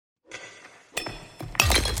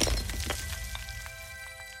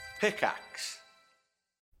Pickaxe.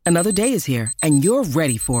 Another day is here, and you're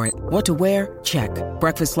ready for it. What to wear? Check.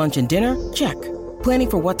 Breakfast, lunch, and dinner? Check.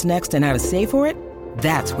 Planning for what's next and how to save for it?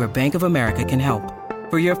 That's where Bank of America can help.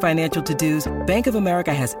 For your financial to-dos, Bank of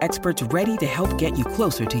America has experts ready to help get you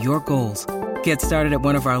closer to your goals. Get started at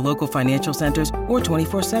one of our local financial centers or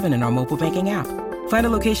 24/7 in our mobile banking app. Find a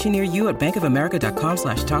location near you at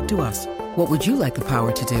bankofamerica.com/talktous. What would you like the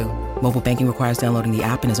power to do? Mobile banking requires downloading the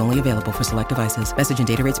app and is only available for select devices. Message and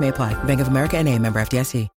data rates may apply. Bank of America N.A., member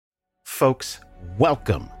FDIC. Folks,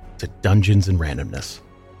 welcome to Dungeons and Randomness.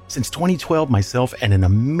 Since 2012, myself and an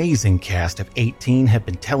amazing cast of 18 have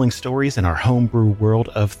been telling stories in our homebrew world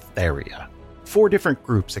of Theria. 4 different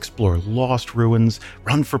groups explore lost ruins,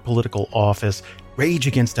 run for political office, rage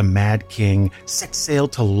against a mad king, set sail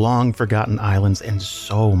to long-forgotten islands, and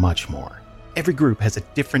so much more. Every group has a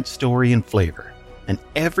different story and flavor, and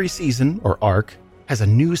every season or arc has a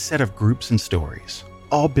new set of groups and stories,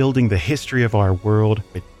 all building the history of our world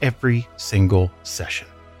with every single session.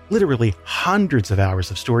 Literally hundreds of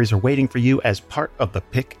hours of stories are waiting for you as part of the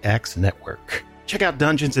Pickaxe Network. Check out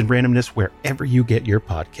Dungeons and Randomness wherever you get your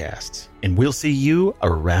podcasts, and we'll see you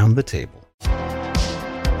around the table.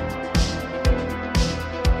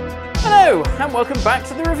 Hello, and welcome back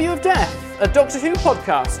to the Review of Death, a Doctor Who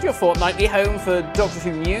podcast, your fortnightly home for Doctor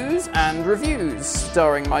Who news and reviews,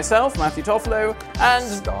 starring myself, Matthew Toffolo, and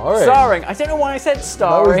starring. I don't know why I said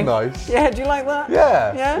starring. That was nice. Yeah, do you like that?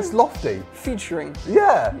 Yeah, it's lofty. Featuring.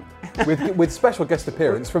 Yeah, with special guest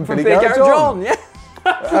appearance from Billy Garrett John. Yeah.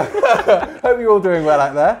 Hope you're all doing well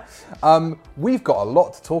out there. We've got a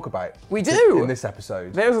lot to talk about. We do. In this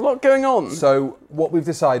episode. There's a lot going on. So what we've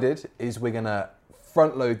decided is we're going to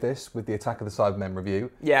front load this with the Attack of the Cybermen review.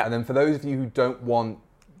 Yeah. And then for those of you who don't want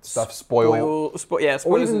stuff spoiled,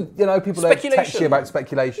 or even people that text you about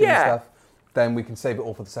speculation and stuff, then we can save it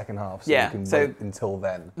all for the second half. So we can wait until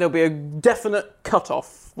then. There'll be a definite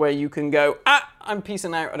cut-off where you can go, I'm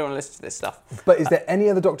peacing out, I don't want to listen to this stuff. But is there any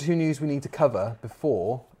other Doctor Who news we need to cover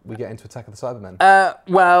before we get into Attack of the Cybermen?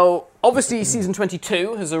 Well, obviously season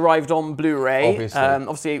 22 has arrived on Blu-ray.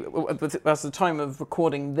 Obviously, as the time of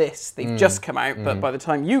recording this, they've just come out, but by the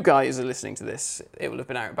time you guys are listening to this, it will have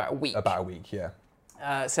been out about a week. About a week, yeah.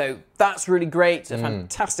 So that's really great. A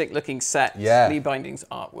fantastic looking set. Yeah. Lee Binding's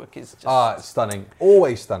artwork is just... it's stunning.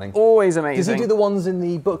 Always stunning. Always amazing. Does he do the ones in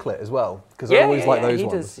the booklet as well? Because I always like those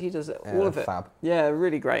ones. He does all of it. Fab. Yeah,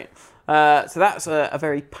 really great. So that's a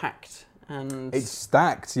very packed and... It's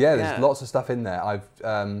stacked, there's lots of stuff in there. I've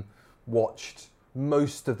watched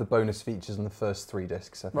most of the bonus features in the first 3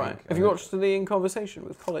 discs, I think. Right. Have you watched the In Conversation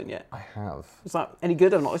with Colin yet? I have. Is that any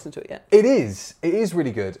good? I've not listened to it yet. It is. It is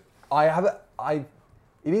really good.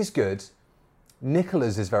 It is good.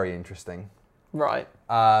 Nicholas is very interesting. Right.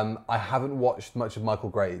 I haven't watched much of Michael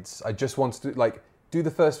Grade's. I just wanted to do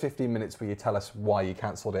the first 15 minutes where you tell us why you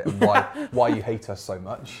cancelled it and why you hate us so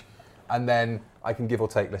much. And then I can give or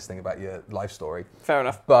take listening about your life story. Fair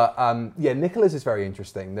enough. But Nicholas is very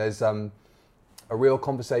interesting. There's a real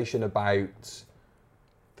conversation about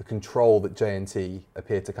the control that JNT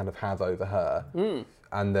appeared to kind of have over her.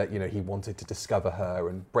 And that, he wanted to discover her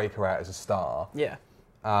and break her out as a star. Yeah.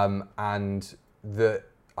 And that,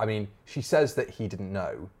 she says that he didn't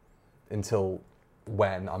know until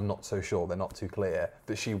when, I'm not so sure, they're not too clear,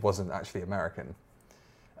 that she wasn't actually American.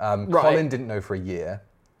 Right. Colin didn't know for a year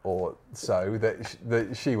or so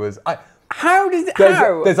that she was... How? There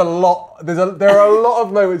are a lot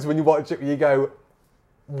of moments when you watch it where you go,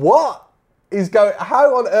 what is going...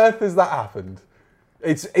 How on earth has that happened?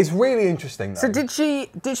 It's really interesting, though. So did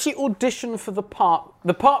she audition for the part?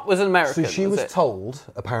 The part was an American. So she was told,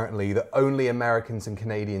 apparently, that only Americans and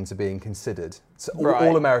Canadians are being considered. So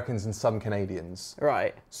all Americans and some Canadians.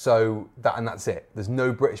 Right. So that's it. There's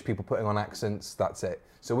no British people putting on accents. That's it.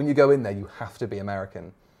 So when you go in there, you have to be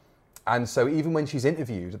American. And so even when she's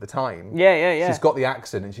interviewed at the time, she's got the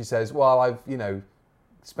accent and she says, "Well, I've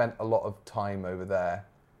spent a lot of time over there."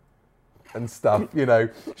 And stuff,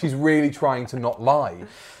 she's really trying to not lie.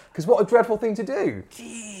 Because what a dreadful thing to do.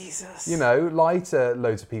 Jesus. Lie to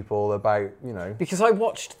loads of people about, Because I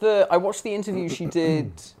watched the interview she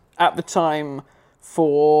did at the time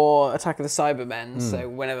for Attack of the Cybermen, so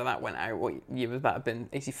whenever that went out, what year would that have been?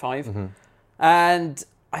 85? And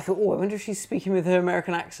I thought, I wonder if she's speaking with her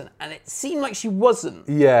American accent. And it seemed like she wasn't.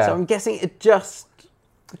 Yeah. So I'm guessing it just...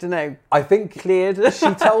 I don't know. I think cleared.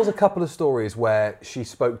 She tells a couple of stories where she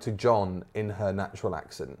spoke to John in her natural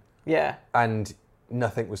accent. Yeah. And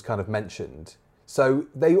nothing was kind of mentioned. So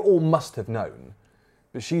they all must have known.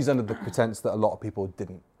 But she's under the pretense that a lot of people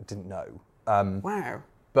didn't know. Wow.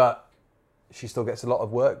 But she still gets a lot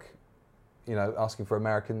of work, asking for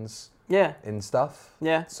Americans. in stuff.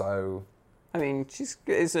 Yeah. So, I mean, it's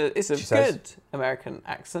a good American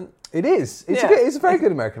accent. It is. It's a very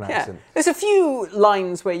good American accent. There's a few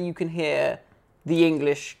lines where you can hear the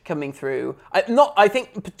English coming through. I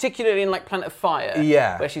think particularly in like Planet of Fire,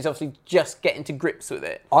 where she's obviously just getting to grips with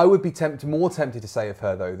it. I would be more tempted to say of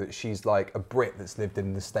her though that she's like a Brit that's lived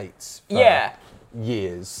in the States for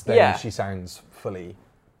years. Then she sounds fully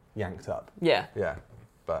yanked up. Yeah. Yeah.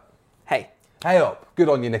 But hey up, good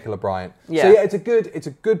on you, Nicola Bryant. Yeah. So yeah, it's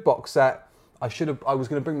a good box set. I was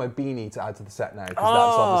going to bring my beanie to add to the set now. That's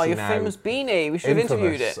obviously your now famous beanie. We should have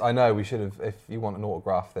interviewed it. I know, we should have. If you want an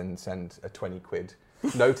autograph, then send a 20 quid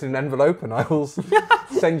note in an envelope and I will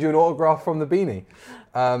send you an autograph from the beanie.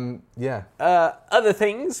 Other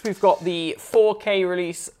things, we've got the 4K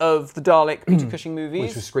release of the Dalek Peter Cushing movies.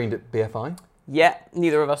 Which was screened at BFI. Yeah,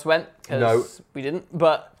 neither of us went because we didn't.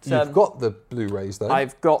 But you've got the Blu-rays though.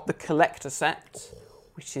 I've got the collector set,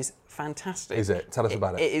 which is fantastic. Is it? Tell us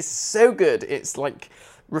about it. It is so good. It's like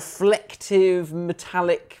reflective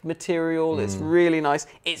metallic material. It's really nice.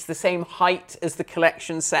 It's the same height as the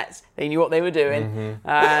collection sets. They knew what they were doing.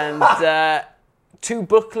 And 2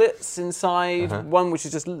 booklets inside. One which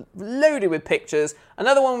is just loaded with pictures.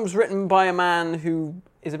 Another one was written by a man who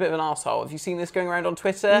is a bit of an arsehole. Have you seen this going around on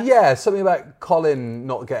Twitter? Yeah, something about Colin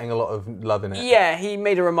not getting a lot of love in it. Yeah, he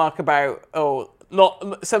made a remark about,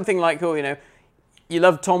 something like, you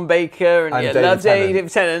love Tom Baker and you love David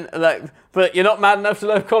Tennant, but you're not mad enough to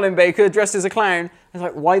love Colin Baker dressed as a clown. It's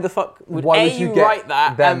like, why the fuck would you write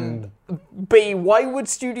that? And B, why would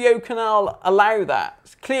Studio Canal allow that?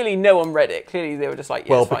 Clearly no one read it. Clearly they were just like,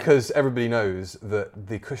 well, because everybody knows that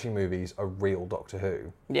the Cushing movies are real Doctor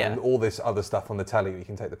Who. Yeah. And all this other stuff on the telly, you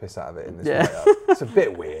can take the piss out of it in this write-up. It's a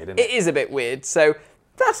bit weird, isn't it? It is a bit weird. So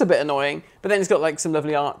that's a bit annoying. But then it's got like some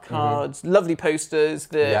lovely art cards, lovely posters,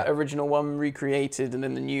 the original one recreated, and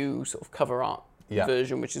then the new sort of cover art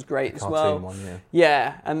version, which is great as well. One,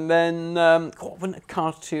 and then wouldn't a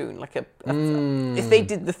cartoon like if they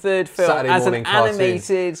did the third film Saturday as an morning cartoon.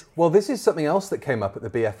 animated. Well, this is something else that came up at the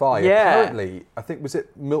BFI. Yeah. Apparently, I think was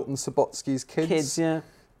it Milton Subotsky's kids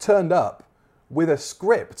turned up with a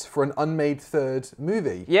script for an unmade third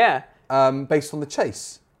movie. Yeah. Based on The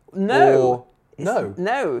Chase. No. No.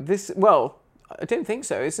 I don't think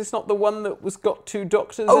so. Is this not the one that got 2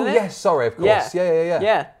 doctors in it? Oh, yes, sorry, of course. Yeah.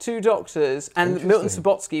 Yeah, 2 doctors. And Milton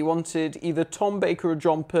Subotsky wanted either Tom Baker or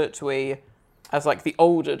John Pertwee as like the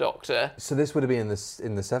older doctor. So this would have been in the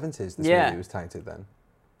 70s, this movie was tainted then?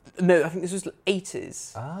 No, I think this was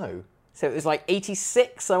 80s. Oh. So it was like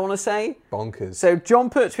 86, I want to say. Bonkers. So John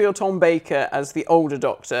Pertwee or Tom Baker as the older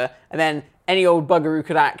doctor, and then any old bugger who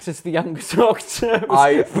could act as the younger doctor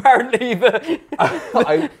apparently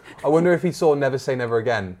I wonder if he saw Never Say Never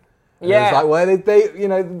Again. And it was like,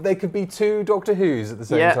 well, they could be 2 Doctor Who's at the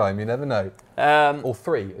same time. You never know. Or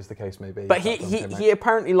 3, as the case may be. But he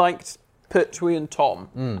apparently liked Pertwee and Tom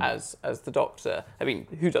as the Doctor. I mean,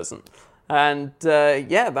 who doesn't? And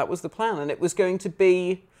that was the plan. And it was going to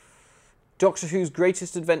be Doctor Who's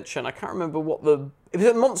Greatest Adventure. And I can't remember it was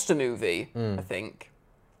a monster movie, I think.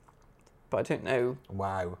 But I don't know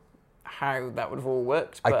how that would have all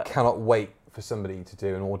worked. But I cannot wait for somebody to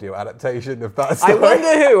do an audio adaptation of that story.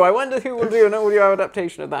 I wonder who will do an audio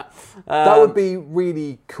adaptation of that. That would be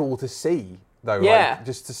really cool to see, though. Yeah. Like,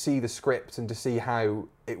 just to see the script and to see how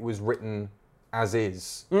it was written as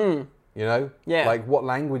is. You know? Yeah. Like, what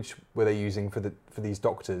language were they using for these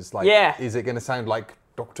doctors? Like, is it going to sound like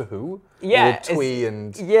Doctor Who? Yeah. Or twee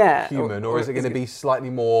and human? Or is it going to be slightly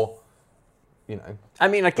more, I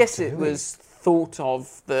mean, I guess it was thought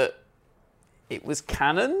of that it was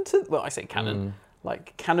canon I say canon,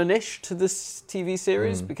 like canonish to this TV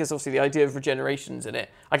series, because obviously the idea of regeneration's in it.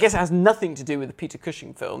 I guess it has nothing to do with the Peter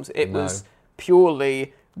Cushing films. It was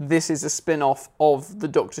purely, this is a spin-off of the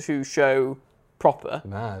Doctor Who show proper.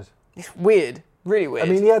 Mad. It's weird, really weird.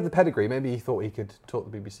 I mean, he had the pedigree. Maybe he thought he could talk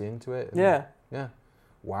the BBC into it. Yeah.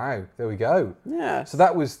 Wow, there we go. Yeah. So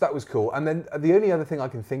that was cool. And then the only other thing I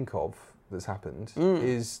can think of that's happened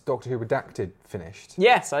is Doctor Who Redacted finished.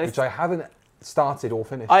 Yes, which I haven't started or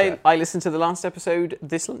finished yet. I listened to the last episode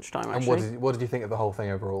this lunchtime, actually. And what did you think of the whole thing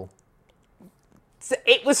overall?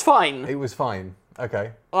 It was fine. It was fine.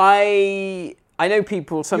 Okay. I know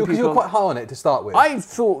people. Some people. You were quite high on it to start with. I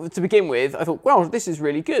thought to begin with. I thought, well, this is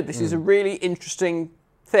really good. This is a really interesting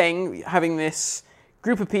thing. Having this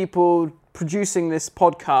group of people producing this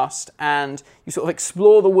podcast, and you sort of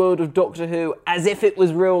explore the world of Doctor Who as if it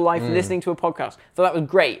was real life, listening to a podcast. So that was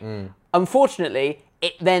great. Unfortunately,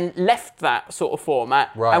 it then left that sort of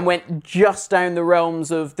format and went just down the realms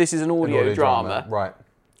of this is an audio drama. Right.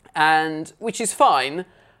 And which is fine,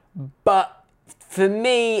 but For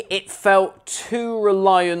me, it felt too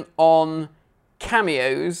reliant on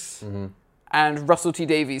cameos and Russell T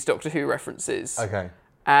Davies Doctor Who references. Okay.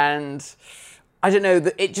 And I don't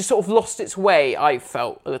know, it just sort of lost its way, I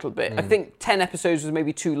felt, a little bit. I think 10 episodes was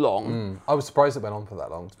maybe too long. I was surprised it went on for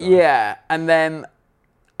that long, to be honest. Yeah, and then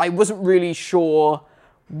I wasn't really sure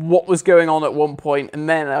what was going on at one point, and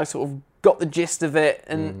then I sort of got the gist of it,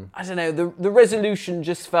 and I don't know, the resolution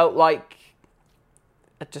just felt like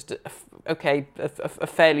a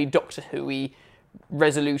fairly Doctor Who-y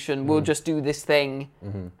resolution. We'll just do this thing,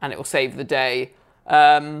 and it will save the day.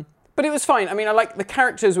 But it was fine. I mean, the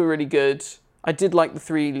characters were really good. I did like the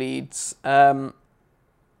 3 leads. I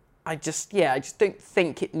just don't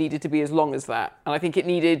think it needed to be as long as that, and I think it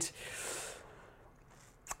needed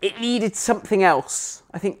something else.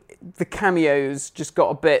 I think the cameos just got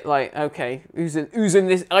a bit like, okay, who's in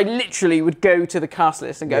this? I literally would go to the cast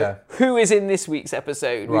list and go, who is in this week's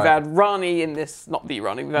episode? We've had Rani in this, not the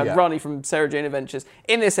Rani, we've had Rani from Sarah Jane Adventures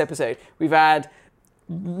in this episode. We've had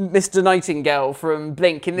Mr. Nightingale from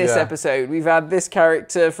Blink in this episode. We've had this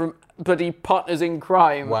character from bloody Partners in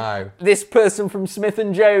Crime. Wow. This person from Smith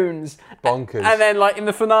and Jones. Bonkers. And then, in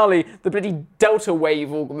the finale, the bloody Delta Wave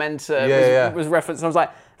augmenter was referenced. And I was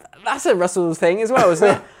like, that's a Russell thing as well, isn't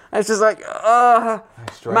it? And it's just like,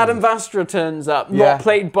 Madame Vastra turns up, not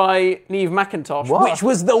played by Niamh McIntosh, which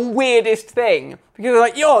was the weirdest thing. Because they're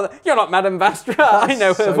like, you're not Madame Vastra. I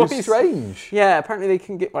know her voice. Strange. Yeah, apparently they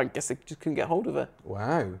couldn't get, I guess they just couldn't get hold of her.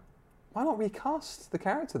 Wow. Why not recast the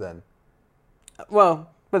character then? Well,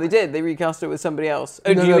 but they did. They recast her with somebody else.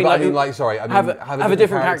 Oh, do you mean have a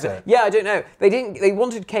different character. Yeah, I don't know. They didn't. They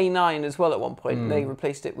wanted K9 as well at one point. And they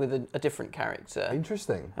replaced it with a different character.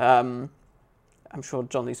 Interesting. I'm sure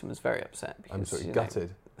John Leeson was very upset because I'm sure he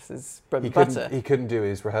gutted. This is bread and butter. He couldn't do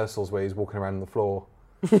his rehearsals where he's walking around on the floor.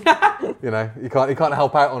 He can't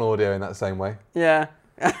help out on audio in that same way. Yeah.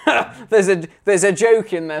 There's a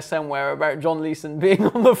joke in there somewhere about John Leeson being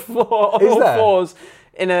on the floor on all floors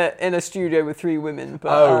in a studio with 3 women.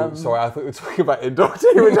 But, sorry, I thought we were talking about in Doctor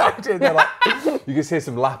Who acting. You can hear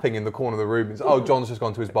some lapping in the corner of the room. John's just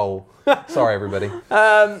gone to his bowl. Sorry, everybody.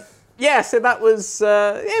 So that was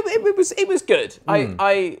it was good.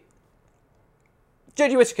 Jodie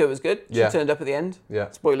Whittaker was good. She turned up at the end.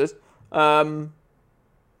 Yeah. Spoilers. Sounds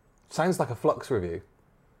like a Flux review.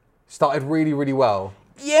 Started really, really well.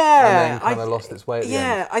 Yeah. And then kind of lost its way at the end.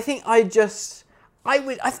 Yeah, I think I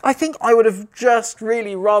think I would have just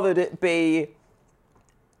really rathered it be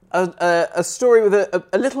a story with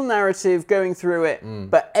a little narrative going through it,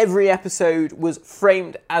 but every episode was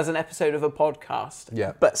framed as an episode of a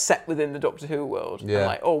podcast, but set within the Doctor Who world.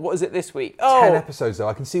 Yeah. And what is it this week? 10 episodes though.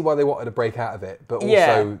 I can see why they wanted to break out of it, but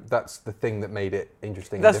also that's the thing that made it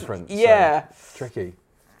interesting and different. Yeah. So, tricky.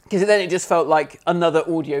 Because then it just felt like another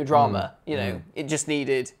audio drama. It just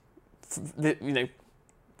needed,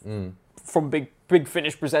 from Big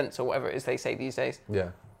Finish Presents or whatever it is they say these days. Yeah.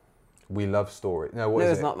 We love stories. No,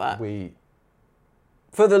 it's not that.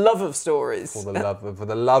 For the love of stories. For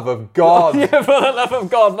the love of God. Yeah, for the love of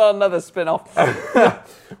God, not another spin-off.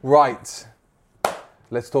 Right.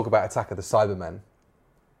 Let's talk about Attack of the Cybermen.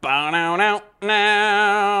 Now.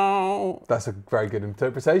 That's a very good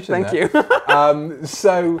interpretation. Thank you.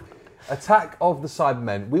 So, Attack of the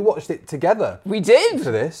Cybermen. We watched it together. We did.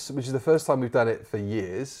 For this, which is the first time we've done it for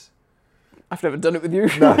years. I've never done it with you.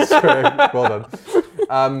 That's true. Well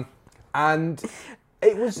done. And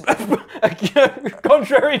it was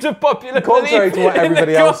contrary to popular belief. Contrary to what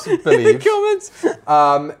everybody else believes. In the comments.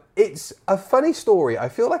 It's a funny story. I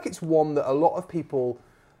feel like it's one that a lot of people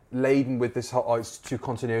laden with this whole, it's too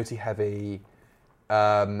continuity heavy.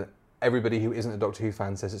 Everybody who isn't a Doctor Who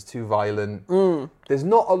fan says it's too violent. There's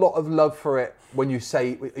not a lot of love for it when you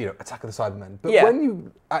say, Attack of the Cybermen. But when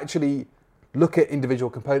you actually look at individual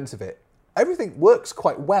components of it, everything works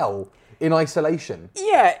quite well in isolation.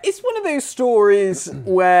 Yeah, it's one of those stories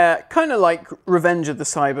where, kind of like Revenge of the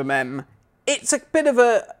Cybermen, it's a bit of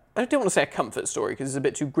a, I don't want to say a comfort story because it's a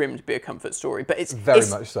bit too grim to be a comfort story, but it's very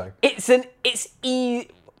much so.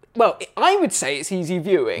 Well, I would say it's easy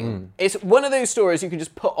viewing. It's one of those stories you can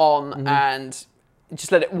just put on and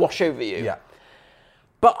just let it wash over you. Yeah.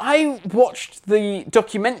 But I watched the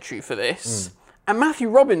documentary for this, and Matthew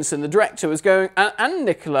Robinson, the director, was going, and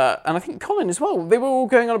Nicola, and I think Colin as well, they were all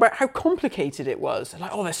going on about how complicated it was.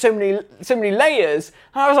 Like, there's so many layers.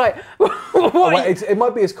 And I was like, it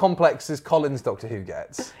might be as complex as Colin's Doctor Who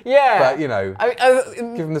gets. Yeah. But,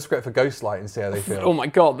 give them the script for Ghostlight and see how they feel. Oh my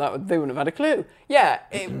God, they wouldn't have had a clue. Yeah,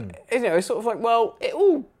 it's sort of like, well, it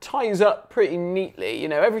all ties up pretty neatly.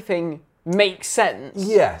 Everything makes sense.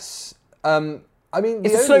 Yes. I mean,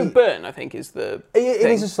 it's a slow burn, I think, is the It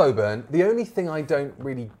is a slow burn. The only thing I don't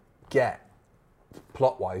really get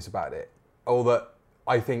plot-wise about it, or that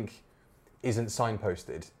I think isn't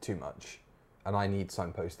signposted too much, and I need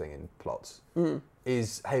signposting in plots,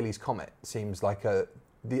 is Halley's Comet. Seems like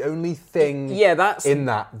the only thing in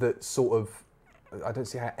that sort of... I don't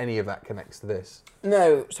see how any of that connects to this.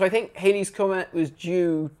 No, so I think Halley's Comet was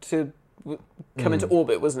due to come into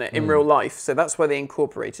orbit, wasn't it, in real life? So that's why they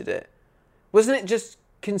incorporated it. Wasn't it just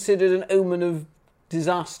considered an omen of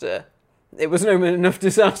disaster? It was an omen enough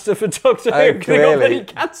disaster for Doctor Who because they got bloody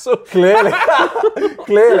cancelled.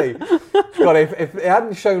 Clearly. God, if it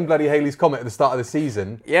hadn't shown bloody Halley's Comet at the start of the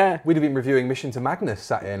season, we'd have been reviewing Mission to Magnus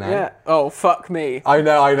sat here now. Yeah. Oh, fuck me. I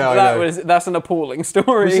know. That's an appalling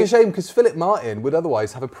story. It's a shame because Philip Martin would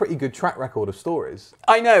otherwise have a pretty good track record of stories.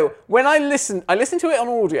 I know. When I listened to it on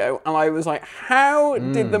audio and I was like, how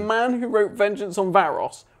did the man who wrote Vengeance on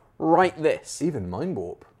Varos write this? Even Mind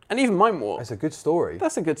Warp. And even Mind Warp. That's a good story.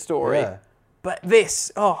 That's a good story. Yeah. But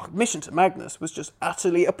this, Mission to Magnus was just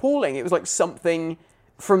utterly appalling. It was like something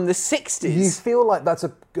from the 60s. You feel like that's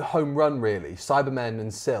a home run, really. Cybermen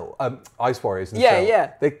and Syl, Ice Warriors and Syl.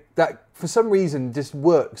 Yeah. That, for some reason, just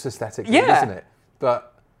works aesthetically, doesn't it?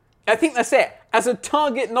 But I think that's it. As a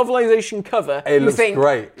Target novelisation cover, it looks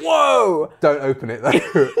great. Whoa! Don't open it,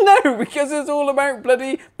 though. No, because it's all about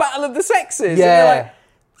bloody Battle of the Sexes. Yeah. And you're like,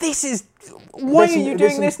 this is... Why are you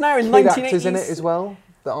doing this now in 1980s? Actors in it as well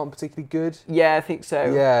that aren't particularly good. Yeah, I think so.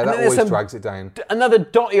 Yeah, that always drags it down. Another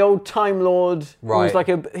dotty old Time Lord. Right.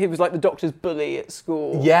 He was like the Doctor's bully at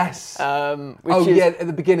school. Yes. At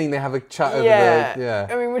the beginning they have a chat over the... Yeah.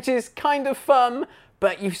 I mean, which is kind of fun,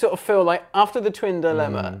 but you sort of feel like after the Twin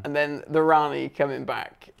Dilemma and then the Rani coming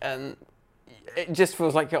back, and it just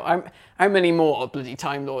feels like, how many more bloody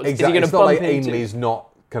Time Lords exactly. is he going to bump into? It's not like Ainley's not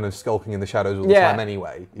kind of skulking in the shadows all the time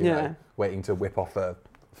anyway. You know, waiting to whip off a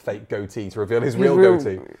fake goatee to reveal his real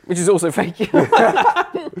goatee. Which is also fake.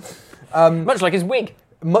 Much like his wig.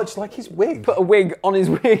 Much like his wig. Put a wig on his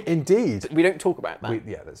wig. Indeed. We don't talk about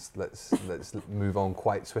that. Let's move on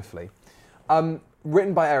quite swiftly.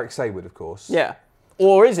 Written by Eric Saywood, of course. Yeah.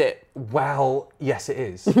 Or is it? Well, yes, it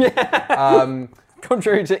is.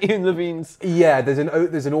 Contrary to Ian Levine's. Yeah, there's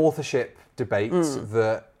an authorship debate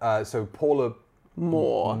that so Paula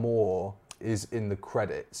Moore is in the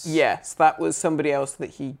credits. Yes, that was somebody else that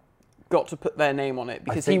he got to put their name on it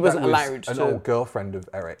because he wasn't allowed to. An old girlfriend of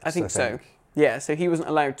Eric's. I think so. Yeah, so he wasn't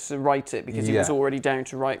allowed to write it because he was already down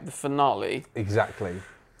to write the finale. Exactly.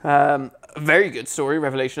 A very good story,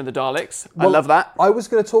 Revelation of the Daleks. I love that. I was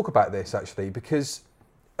going to talk about this actually because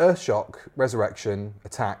Earthshock, Resurrection,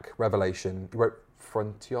 Attack, Revelation. You wrote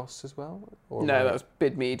Frontios as well? Or no, that was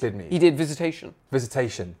Bidmead. He did Visitation.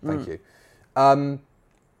 Visitation, thank you.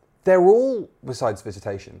 They're all, besides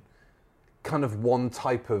Visitation, kind of one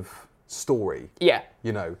type of story. Yeah.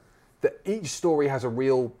 You know, that each story has a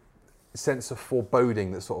real sense of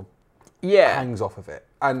foreboding that sort of hangs off of it.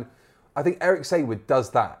 And I think Eric Saywood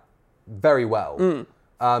does that very well.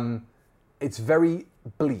 It's very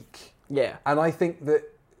bleak. Yeah. And I think that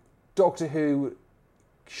Doctor Who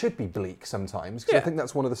should be bleak sometimes, because I think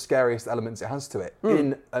that's one of the scariest elements it has to it.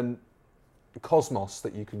 In an cosmos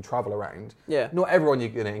that you can travel around. Yeah. Not everyone you're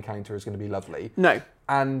going to encounter is going to be lovely. No.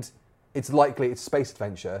 And it's likely it's a space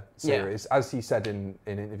adventure series, as he said in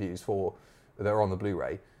interviews that are on the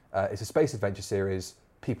Blu-ray. It's a space adventure series.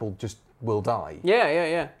 People just will die.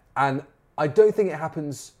 Yeah. And I don't think it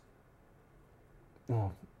happens...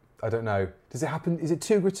 Oh, I don't know. Does it happen? Is it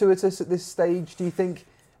too gratuitous at this stage, do you think?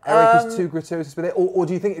 Eric is too gratuitous with it? Or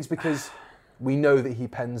do you think it's because we know that he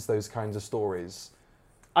pens those kinds of stories?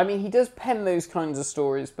 I mean, he does pen those kinds of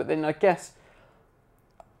stories, but then I guess,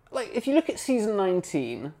 like, if you look at season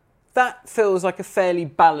 19, that feels like a fairly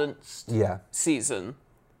balanced season.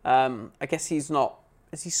 I guess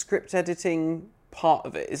is he script editing part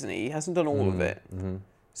of it, isn't he? He hasn't done all of it. Mm-hmm.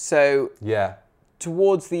 So,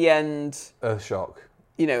 towards the end... Earthshock.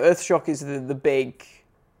 You know, Earthshock is the big,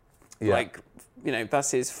 like... You know, that's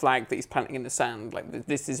his flag that he's planting in the sand. Like,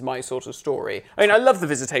 this is my sort of story. I mean, I love The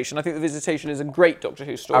Visitation. I think The Visitation is a great Doctor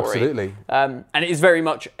Who story. Absolutely. And it is very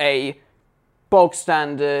much a bog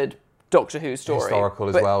standard Doctor Who story. Historical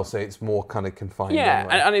as well, so it's more kind of confined. Yeah,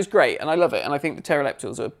 and it's great, and I love it. And I think the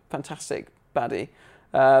Pterodactyls are a fantastic baddie.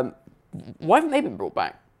 Why haven't they been brought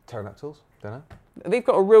back? Pterodactyls? Don't know. They've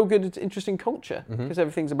got a real good, interesting culture because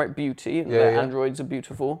everything's about beauty, and their androids are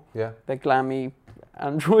beautiful. Yeah. They're glammy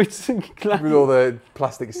androids. With all the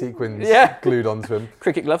plastic sequins glued onto them.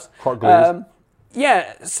 Cricket gloves. Hot glues.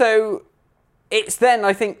 So it's then,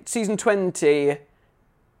 I think, season 20,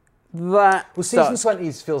 That well, season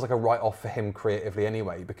 20 feels like a write-off for him creatively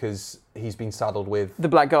anyway, because he's been saddled with the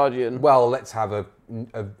Black Guardian. Well, let's have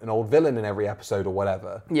an old villain in every episode or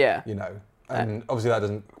whatever. Yeah. You know, and obviously that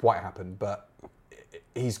doesn't quite happen, but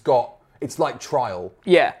he's got, it's like Trial.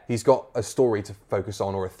 Yeah. He's got a story to focus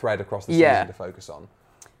on, or a thread across the season to focus on.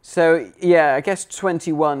 So, yeah, I guess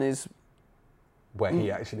 21 is where he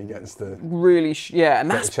actually gets the... Really, and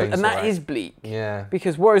that is bleak. Yeah.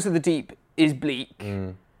 Because Warriors of the Deep is bleak.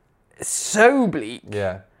 So bleak.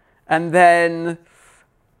 Yeah. And then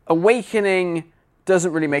Awakening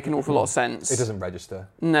doesn't really make an awful lot of sense. It doesn't register.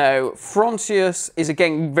 No. Frontiers is,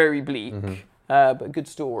 again, very bleak, but a good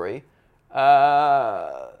story.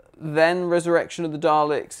 Then Resurrection of the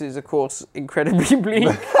Daleks is, of course, incredibly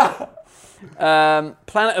bleak.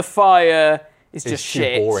 Planet of Fire is just shit.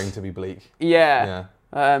 It's too boring to be bleak. Yeah.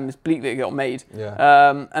 It's bleak that it got made.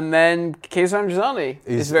 Yeah. And then Chaos Androzani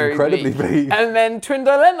is very incredibly bleak. And then Twin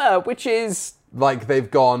Dilemma, which is... Like they've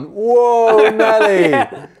gone, whoa, Nelly,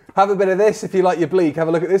 have a bit of this if you like your bleak, have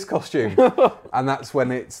a look at this costume. And that's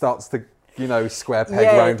when it starts to, square peg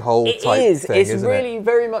round hole type thing, It's isn't really it?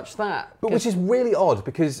 very much that. But which is really odd,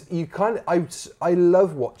 because you kind of, I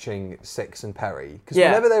love watching Six and Perry, because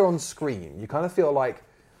whenever they're on screen, you kind of feel like,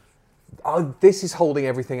 oh, this is holding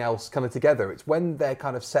everything else kind of together. It's when they're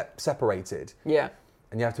kind of separated. Yeah.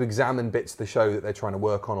 And you have to examine bits of the show that they're trying to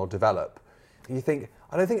work on or develop. And you think,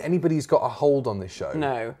 I don't think anybody's got a hold on this show.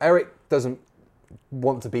 No. Eric doesn't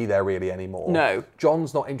want to be there really anymore. No.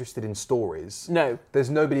 John's not interested in stories. No. There's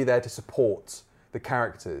nobody there to support the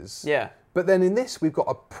characters. Yeah. But then in this, we've got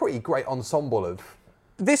a pretty great ensemble of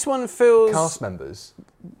This one feels cast members.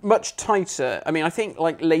 much tighter. I mean, I think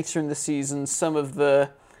like later in the season, some of the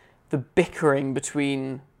bickering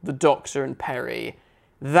between the Doctor and Perry,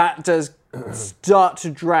 that does start to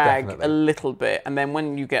drag Definitely. a little bit. And then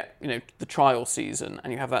when you get, the trial season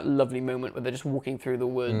and you have that lovely moment where they're just walking through the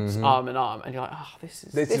woods arm in arm and you're like, this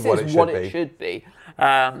is what it should be.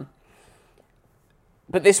 But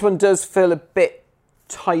this one does feel a bit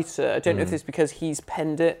tighter. I don't know if it's because he's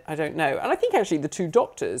penned it. I don't know. And I think actually the two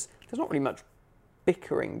Doctors, there's not really much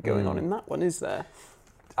bickering going on in that one, is there?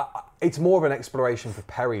 It's more of an exploration for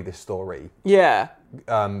Perry, this story. Yeah.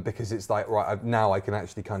 Because it's like, right, now I can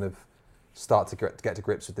actually kind of start to get to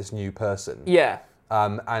grips with this new person. Yeah.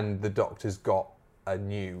 And the Doctor's got a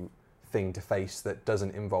new thing to face that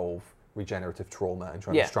doesn't involve regenerative trauma and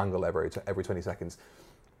trying to strangle every 20 seconds.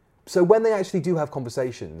 So when they actually do have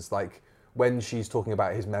conversations, like when she's talking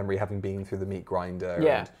about his memory having been through the meat grinder,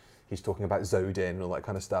 and he's talking about Zodin and all that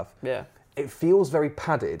kind of stuff, it feels very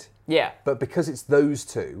padded. Yeah. But because it's those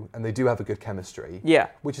two, and they do have a good chemistry,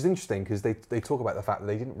 which is interesting because they talk about the fact that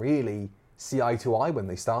they didn't really see eye to eye when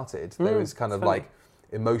they started. There was kind of like,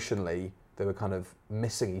 emotionally, they were kind of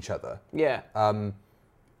missing each other. Yeah. And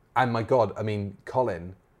my God, I mean,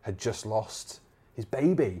 Colin had just lost his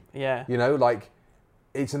baby. Yeah.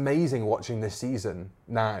 It's amazing watching this season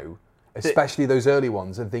now, especially those early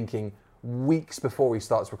ones, and thinking weeks before he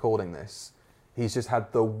starts recording this, he's just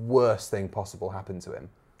had the worst thing possible happen to him.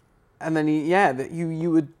 And then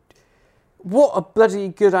you would... What a bloody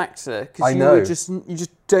good actor. I know. You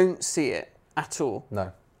just don't see it at all.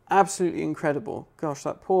 No. Absolutely incredible. Gosh,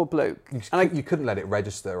 that poor bloke. You couldn't let it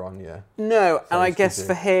register on you. No, and I guess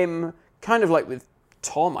for him, kind of like with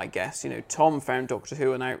Tom, I guess, Tom found Doctor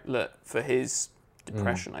Who an outlet for his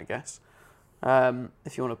depression, I guess,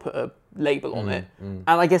 if you want to put a label on it. And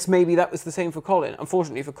I guess maybe that was the same for Colin.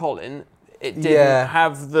 Unfortunately for Colin, it didn't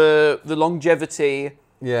have the longevity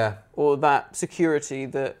or that security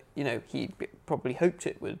that, he probably hoped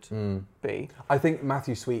it would be. I think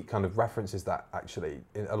Matthew Sweet kind of references that, actually,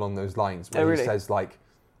 along those lines, where he says,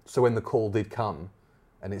 so when the call did come,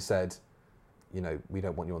 and it said, we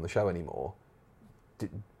don't want you on the show anymore,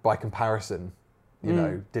 by comparison,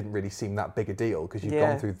 didn't really seem that big a deal, because you've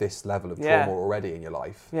gone through this level of trauma already in your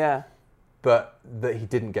life. Yeah. But that he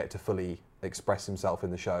didn't get to fully express himself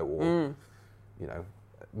in the show, or,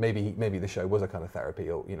 maybe the show was a kind of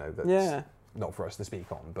therapy, or, that's not for us to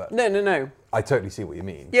speak on, but... No. I totally see what you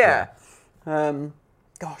mean. Yeah.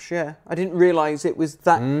 Gosh, yeah. I didn't realise it was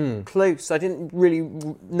that close. I didn't really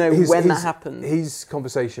know when that happened. His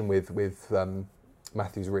conversation with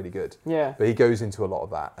Matthew's really good. Yeah. But he goes into a lot of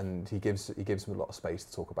that, and he gives him a lot of space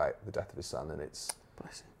to talk about the death of his son, and it's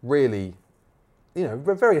really,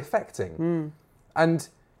 very affecting. And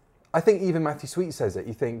I think even Matthew Sweet says it.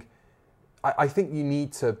 You think, I think you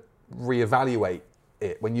need to reevaluate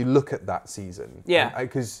it when you look at that season. Yeah.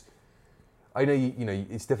 Because I know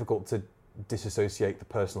it's difficult to disassociate the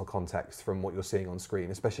personal context from what you're seeing on screen,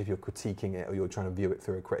 especially if you're critiquing it or you're trying to view it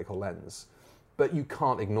through a critical lens. But you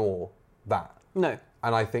can't ignore that. No.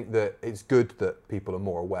 And I think that it's good that people are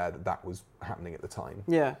more aware that that was happening at the time.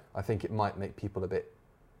 Yeah. I think it might make people a bit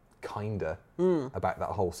kinder about that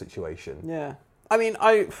whole situation. Yeah. I mean,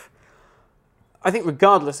 I think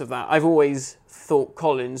regardless of that, I've always thought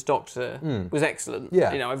Colin's Doctor was excellent.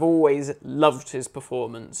 Yeah. You know, I've always loved his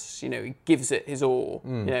performance. You know, he gives it his all.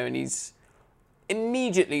 You know, and he's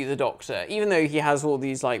immediately the Doctor, even though he has all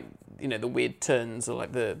these, like, you know, the weird turns or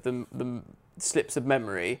like the slips of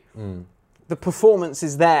memory. The performance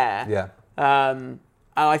is there. Yeah. And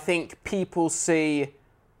I think people see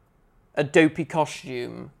a dopey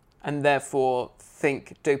costume and therefore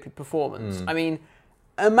think dopey performance. I mean,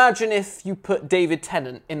 imagine if you put David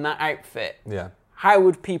Tennant in that outfit. Yeah. How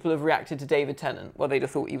would people have reacted to David Tennant? Well, they'd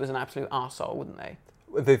have thought he was an absolute arsehole, wouldn't they?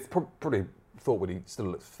 They probably thought would he still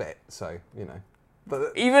look fit, so, you know.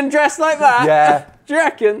 But Even dressed like that? Yeah. Do you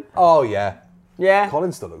reckon? Oh, yeah. Yeah.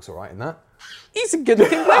 Colin still looks all right in that. He's a good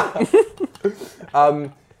looking bloke.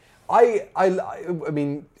 I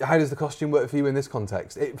mean, how does the costume work for you in this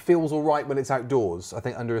context? It feels all right when it's outdoors. I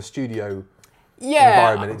think under a studio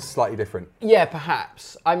environment, it's slightly different. Yeah,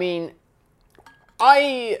 perhaps. I mean,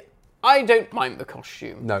 I don't mind the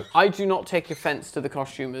costume. No. I do not take offence to the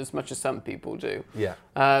costume as much as some people do. Yeah.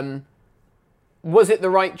 Was it the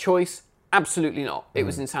right choice? Absolutely not. It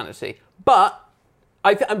was insanity. But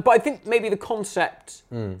I think maybe the concept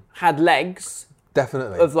had legs.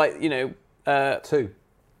 Definitely. Of, like, you know... 2.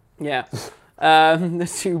 Yeah.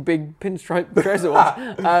 The 2 big pinstripe trouser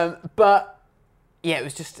ones. But, yeah, it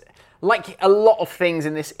was just... Like a lot of things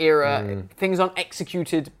in this era, things aren't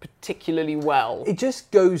executed particularly well. It just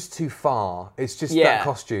goes too far. It's just that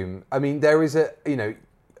costume. I mean, there is a, you know,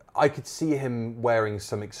 I could see him wearing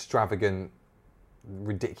some extravagant,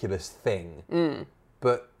 ridiculous thing.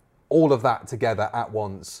 But all of that together at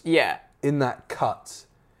once, in that cut,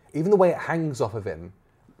 even the way it hangs off of him,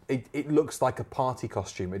 it looks like a party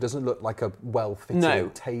costume. It doesn't look like a well-fitting,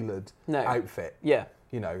 tailored outfit. Yeah.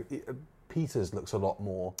 You know, Peter's looks a lot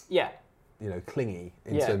more, you know, clingy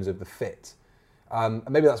in terms of the fit. And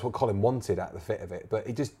maybe that's what Colin wanted out of the fit of it, but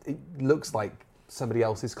it looks like somebody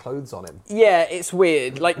else's clothes on him. Yeah, it's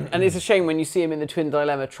weird. Like, and it's a shame when you see him in the Twin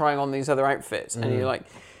Dilemma trying on these other outfits, and you're like,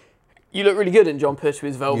 you look really good in John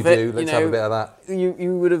Pertwee's velvet. You do. Let's have a bit of that.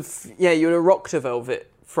 You would have, you would have rocked a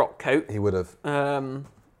velvet frock coat. He would have.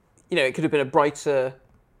 You know, it could have been a brighter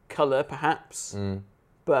colour, perhaps,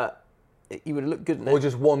 but you would have looked good in it. Or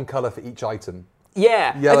just one colour for each item.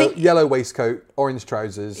 Yeah. Yellow waistcoat, orange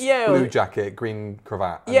trousers, blue jacket, green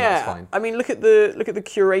cravat, and that's fine. I mean, look at the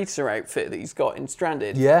curator outfit that he's got in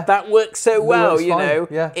Stranded. Yeah. That works so well, works you fine. know.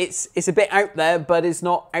 Yeah. It's a bit out there, but it's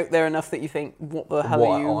not out there enough that you think, what the hell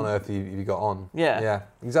are you... What on earth have you got on? Yeah. Yeah,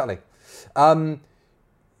 exactly.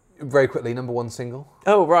 Very quickly, number 1 single.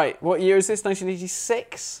 Oh, right. What year is this?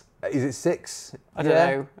 1986? Is it 6? I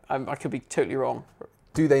don't know. I could be totally wrong.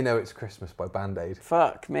 Do They Know It's Christmas by Band Aid.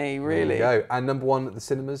 Fuck me, really? There you go. And number 1 at the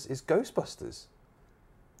cinemas is Ghostbusters.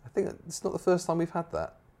 I think it's not the first time we've had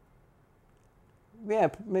that. Yeah,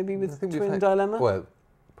 maybe with Twin Dilemma? Well,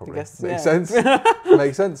 probably. I guess, Makes sense.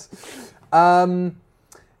 Makes sense. The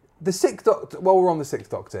Sixth Doctor, while we're on the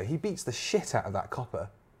Sixth Doctor, he beats the shit out of that copper.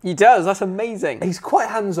 He does, that's amazing. He's quite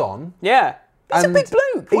hands-on. Yeah. He's a big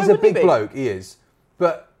bloke. He's a big bloke, he is.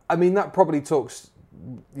 But, I mean, that probably talks,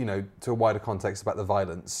 you know, to a wider context about the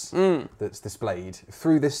violence that's displayed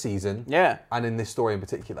through this season. Yeah. And in this story in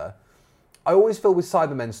particular. I always feel with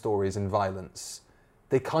Cybermen stories and violence,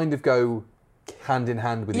 they kind of go hand in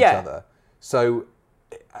hand with each other. So,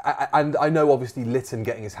 and I know obviously Lytton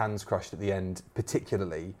getting his hands crushed at the end,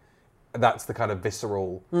 particularly, that's the kind of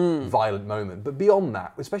visceral, violent moment. But beyond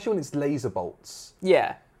that, especially when it's laser bolts,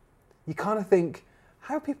 you kind of think,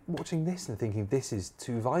 how are people watching this and thinking this is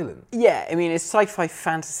too violent? Yeah, I mean, it's sci-fi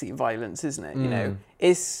fantasy violence, isn't it? You know,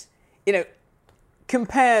 it's, you know,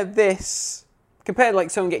 compare like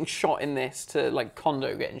someone getting shot in this to like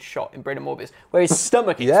Kondo getting shot in Brain of Morbius, where his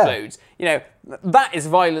stomach explodes. You know, that is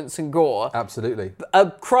violence and gore. Absolutely. A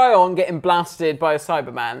Cryon getting blasted by a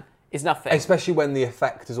Cyberman is nothing. Especially when the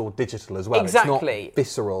effect is all digital as well. Exactly. It's not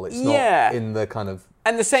visceral. It's not in the kind of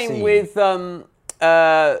And the same scene. with is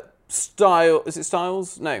it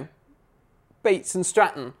Styles? No. Bates and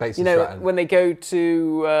Stratton. Stratton. When they go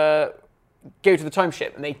to the time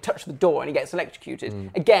ship and they touch the door and he gets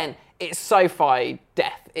electrocuted. Again, it's sci-fi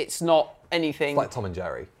death. It's not anything... It's like Tom and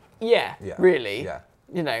Jerry. Yeah, really. Yeah.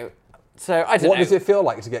 You know, so I don't know. What does it feel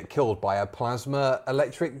like to get killed by a plasma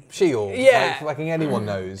electric shield? Yeah. Like anyone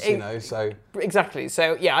knows, you know, so... Exactly.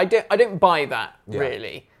 So, yeah, I don't buy that,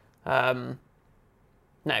 really. No,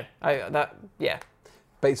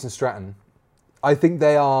 Bates and Stratton. I think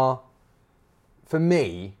they are, for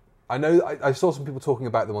me, I know I saw some people talking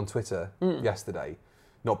about them on Twitter yesterday,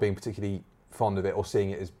 not being particularly fond of it or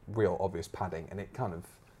seeing it as real obvious padding, and it kind of,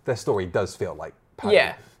 their story does feel like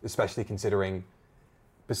padding, especially considering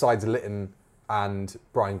besides Lytton and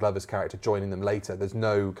Brian Glover's character joining them later, there's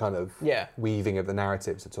no kind of weaving of the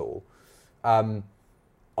narratives at all.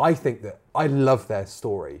 I think that I love their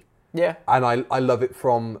story. Yeah. And I love it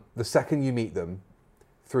from the second you meet them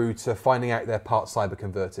through to finding out they're part cyber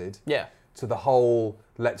converted. Yeah. To the whole,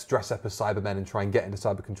 let's dress up as Cybermen and try and get into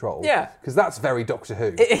cyber control. Yeah. Because that's very Doctor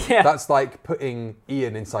Who. That's like putting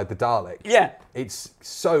Ian inside the Dalek. Yeah. It's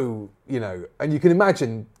so, and you can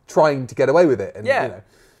imagine trying to get away with it. And,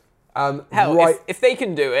 hell, if they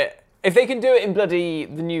can do it, in bloody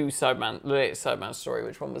the new Cyberman, the latest Cyberman story,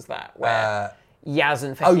 which one was that? Where Yaz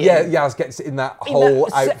and fucking... Oh yeah, Yaz gets in that whole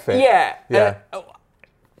outfit. Yeah. Yeah.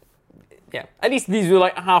 Yeah. At least these were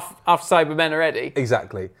like half Cybermen already.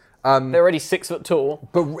 Exactly. They're already 6 foot tall.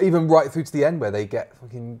 But even right through to the end where they get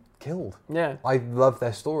fucking killed. Yeah. I love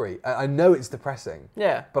their story. I know it's depressing.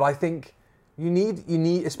 Yeah. But I think you need,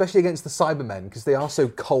 especially against the Cybermen, because they are so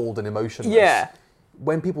cold and emotionless. Yeah.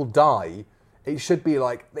 When people die, it should be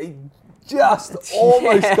like they just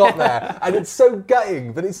almost got there. And it's so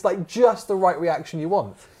gutting, but it's like just the right reaction you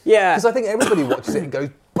want. Yeah. Because I think everybody watches it and goes,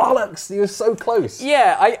 bollocks, you were so close.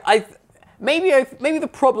 Yeah, Maybe the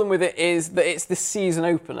problem with it is that it's the season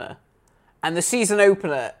opener, and the season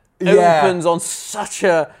opener opens on such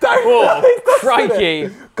a crikey.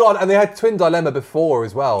 God, and they had Twin Dilemma before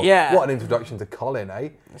as well. Yeah. What an introduction to Colin, eh?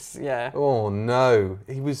 Yeah. Oh no,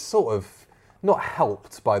 he was sort of not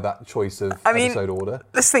helped by that choice of episode order.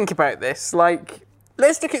 Let's think about this. Like,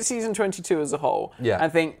 let's look at season 22 as a whole. Yeah.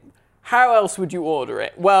 And think, how else would you order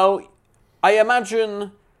it? Well, I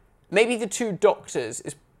imagine maybe the Two Doctors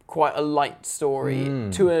is quite a light story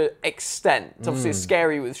to an extent. Obviously, it's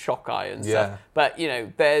scary with Shock Eye and stuff, but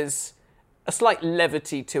there's a slight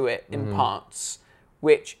levity to it in parts,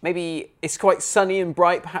 which maybe it's quite sunny and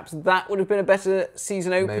bright. Perhaps that would have been a better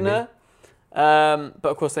season opener. But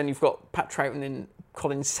of course, then you've got Pat Troughton in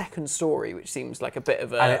Colin's second story, which seems like a bit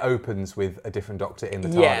of a... And it opens with a different Doctor in the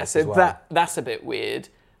TARDIS as well. That's a bit weird.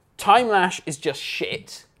 Time Lash is just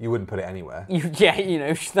shit. You wouldn't put it anywhere.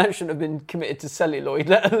 That shouldn't have been committed to celluloid,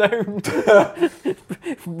 let alone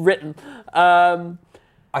written.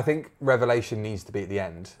 I think Revelation needs to be at the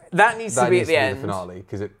end. That needs to be at the end. The finale,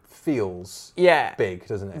 because it feels big,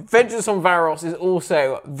 doesn't it? Vengeance on Varos is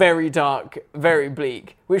also very dark, very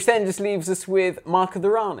bleak, which then just leaves us with Mark of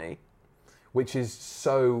the Rani. Which is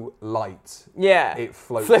so light. Yeah. It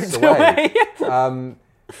floats away.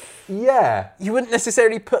 Yeah. You wouldn't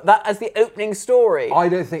necessarily put that as the opening story. I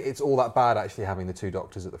don't think it's all that bad actually having the Two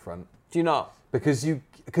Doctors at the front. Do you not? Because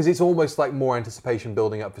it's almost like more anticipation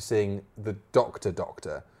building up for seeing the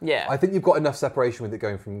Doctor. Yeah. I think you've got enough separation with it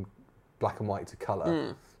going from black and white to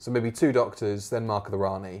colour. So maybe Two Doctors, then Mark of the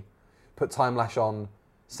Rani. Put Time Lash on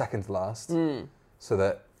second to last so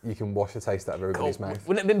that you can wash the taste out of everybody's mouth.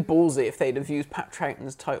 Wouldn't it have been ballsy if they'd have used Pat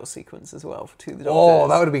Troughton's title sequence as well for To the Doctors? Oh,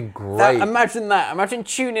 that would have been great. Imagine that. Imagine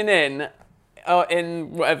tuning in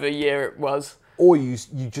whatever year it was. Or you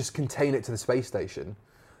just contain it to the space station,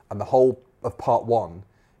 and the whole of part one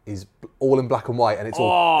is all in black and white, and it's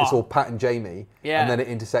all Pat and Jamie, and then it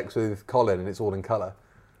intersects with Colin, and it's all in colour.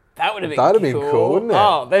 That would have been cool, wouldn't it?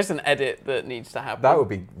 Oh, there's an edit that needs to happen. That would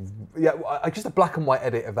be, just a black and white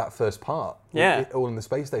edit of that first part. Yeah. All in the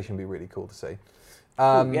space station would be really cool to see.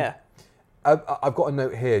 Yeah. I've got a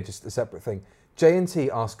note here, just a separate thing.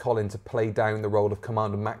 J&T asked Colin to play down the role of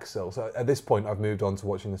Commander Maxwell. So at this point, I've moved on to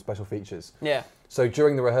watching the special features. Yeah. So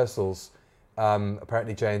during the rehearsals,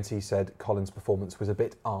 apparently J&T said Colin's performance was a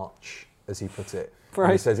bit arch, as he put it. Right.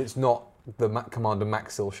 And he says it's not the Commander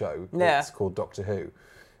Maxwell show. Yeah. It's called Doctor Who.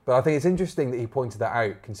 But I think it's interesting that he pointed that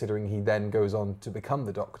out, considering he then goes on to become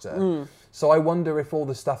the Doctor. So I wonder if all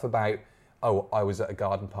the stuff about, I was at a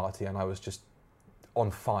garden party and I was just on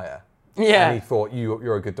fire. Yeah. And he thought,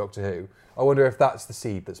 you're a good Doctor Who. I wonder if that's the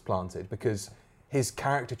seed that's planted, because his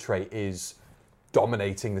character trait is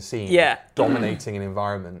dominating the scene, dominating an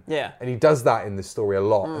environment. Yeah. And he does that in this story a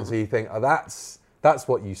lot. And so you think, that's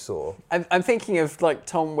what you saw. I'm thinking of like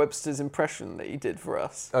Tom Webster's impression that he did for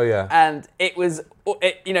us. Oh yeah. And it was,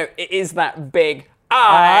 it is that big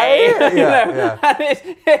I.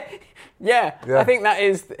 I think that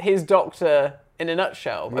is his Doctor in a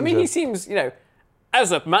nutshell. I mean, he seems,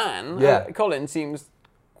 as a man, Colin seems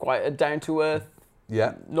quite a down to earth,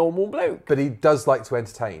 normal bloke. But he does like to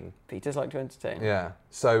entertain. Yeah.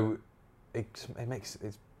 So it's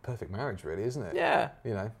perfect marriage, really, isn't it? Yeah.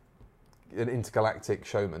 An intergalactic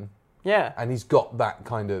showman. Yeah. And he's got that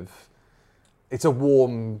kind of... It's a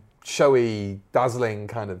warm showy, dazzling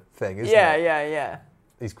kind of thing, isn't it? Yeah.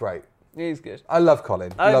 He's great. He's good. I love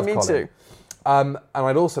Colin. Love me Colin. too. And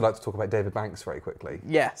I'd also like to talk about David Banks very quickly.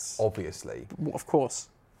 Yes. Obviously. Of course.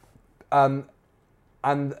 And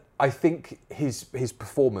I think his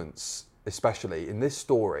performance, especially in this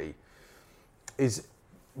story, is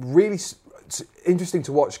really interesting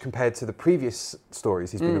to watch compared to the previous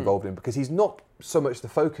stories he's been involved in, because he's not so much the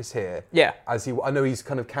focus here. Yeah. I know he's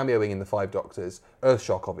kind of cameoing in the Five Doctors.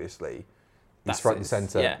 Earthshock, obviously. He's front and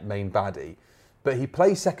centre, main baddie. But he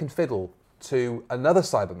plays second fiddle to another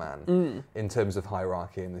Cyberman in terms of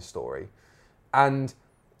hierarchy in this story. And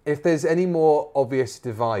if there's any more obvious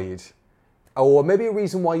divide, or maybe a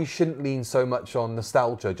reason why you shouldn't lean so much on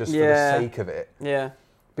nostalgia just for the sake of it. Yeah.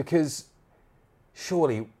 Because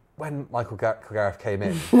surely when Michael Gareth came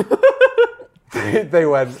in, they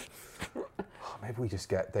went, maybe we just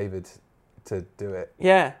get David to do it.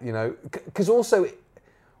 Yeah. You know, because also,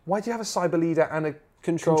 why do you have a cyber leader and a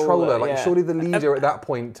controller? Like, surely the leader at that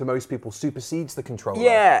point to most people supersedes the controller.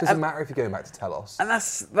 Yeah. It doesn't matter if you're going back to Telos. And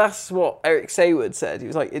that's what Eric Sayward said. He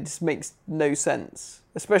was like, it just makes no sense.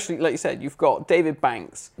 Especially, like you said, you've got David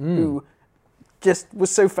Banks, who just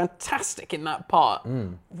was so fantastic in that part.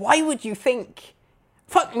 Why would you think...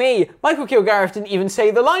 Fuck me, Michael Kilgareth didn't even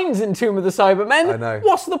say the lines in Tomb of the Cybermen. I know.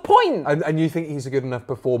 What's the point? And you think he's a good enough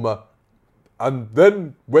performer. And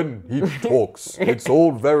then when he talks, it's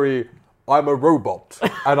all very... I'm a robot.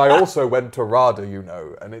 And I also went to RADA, you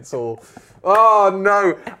know. And it's all, oh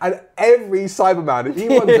no. And every Cyberman,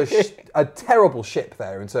 he runs a terrible ship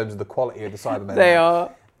there in terms of the quality of the Cybermen. They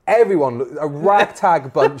are. Everyone, a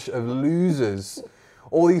ragtag bunch of losers.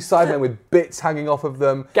 All these Cybermen with bits hanging off of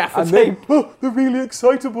them. Gaffer tape. They're really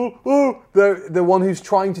excitable. Oh, they're the one who's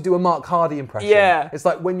trying to do a Mark Hardy impression. Yeah. It's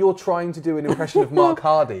like when you're trying to do an impression of Mark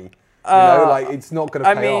Hardy, you know, like it's not going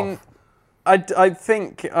to pay off. I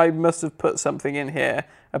think I must have put something in here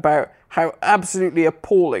about how absolutely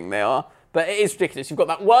appalling they are, but it is ridiculous. You've got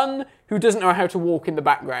that one who doesn't know how to walk in the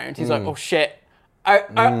background. He's like, oh shit,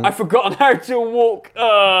 I've forgotten how to walk.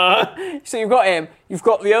 So you've got him. You've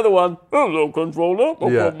got the other one, hello controller,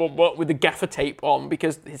 with the gaffer tape on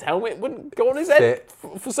because his helmet wouldn't go on his head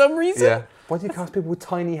for some reason. Yeah. Why do you cast people with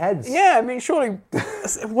tiny heads? Yeah, I mean, surely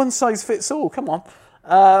one size fits all. Come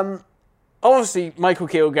on. Obviously, Michael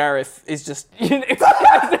Kilgareth is just... You know,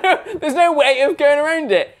 there's no way of going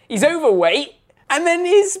around it. He's overweight, and then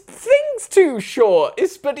his thing's too short,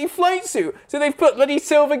 his bloody flight suit. So they've put bloody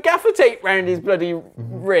silver gaffer tape round his bloody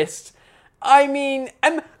wrist. I mean,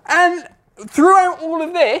 and throughout all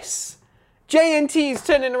of this, JNT's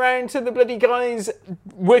turning around to the bloody guys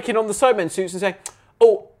working on the Cybermen suits and saying,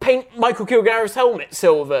 oh, paint Michael Kilgareth's helmet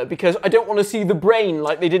silver, because I don't want to see the brain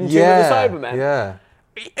like they did in Tomb of the Cybermen. Yeah.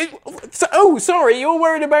 So, sorry, you're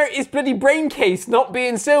worried about his bloody brain case not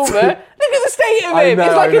being silver. Look at the state of him.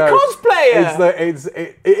 He's like a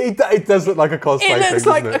cosplayer. It does look like a cosplayer. It looks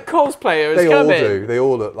like a cosplayer. They all do. They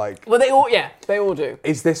all look like... Well, they all do.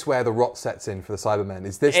 Is this where the rot sets in for the Cybermen?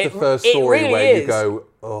 Is this the first story really where you go,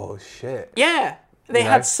 oh, shit? Yeah. They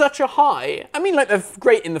had such a high... I mean, like, they're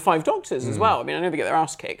great in the Five Doctors as well. I mean, I know they get their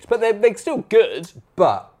ass kicked, but they're still good.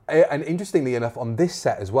 But, and interestingly enough, on this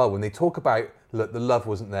set as well, when they talk about... Look, the love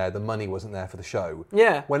wasn't there, the money wasn't there for the show.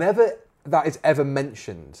 Yeah. Whenever that is ever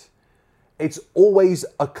mentioned, it's always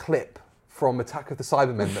a clip from Attack of the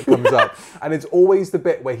Cybermen that comes up. And it's always the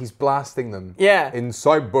bit where he's blasting them in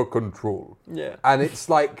cyber control. Yeah. And it's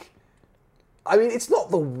like... I mean, it's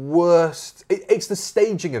not the worst. It's the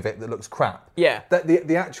staging of it that looks crap. Yeah.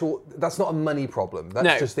 The actual... That's not a money problem.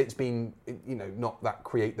 That's just it's been, you know, not that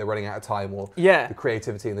they're running out of time, or the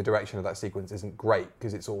creativity and the direction of that sequence isn't great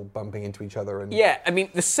because it's all bumping into each other. And yeah, I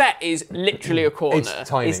mean, the set is literally a corner. It's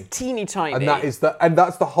tiny. It's teeny tiny. And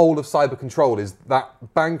that's the whole of Cyber Control, is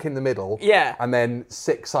that bank in the middle. Yeah. And then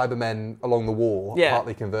 6 Cybermen along the wall,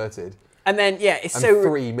 partly converted. And then, it's and so...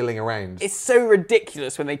 3 milling around. It's so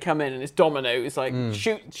ridiculous when they come in and it's Domino. It's like,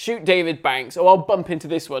 shoot David Banks, or I'll bump into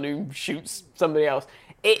this one who shoots somebody else.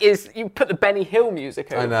 It is... You put the Benny Hill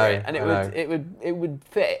music over it, and it would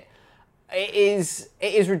fit. It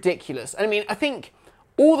is ridiculous. And I mean, I think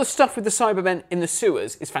all the stuff with the Cybermen in the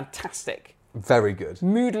sewers is fantastic. Very good.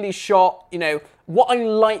 Moodily shot. You know, what I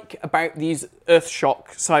like about these Earthshock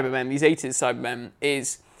Cybermen, these 80s Cybermen,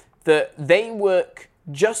 is that they work...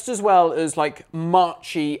 just as well as like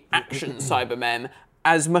marchy action Cybermen,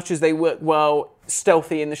 as much as they work well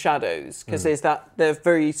stealthy in the shadows, because there's that they're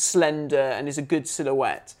very slender and is a good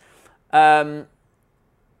silhouette. But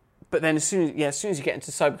then as soon as you get into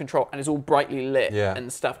Cyber Control and it's all brightly lit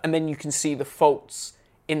and stuff, and then you can see the faults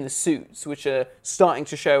in the suits, which are starting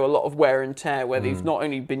to show a lot of wear and tear, where they've not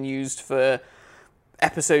only been used for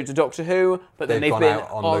episodes of Doctor Who, but then they've been out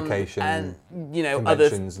on location and other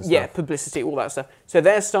publicity, all that stuff. So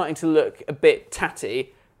they're starting to look a bit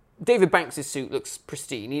tatty. David Banks' suit looks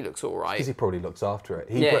pristine. He looks all right. Because he probably looks after it.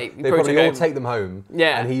 They probably all take them home.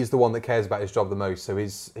 Yeah. And he's the one that cares about his job the most. So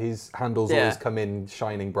his handles always come in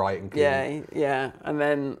shining bright and clean. Yeah. And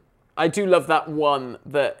then I do love that one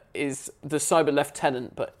that is the Cyber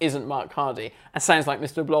Lieutenant, but isn't Mark Hardy, and sounds like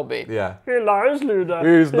Mr. Blobby. Yeah. He lies,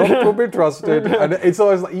 Luda. He's not to be trusted. And it's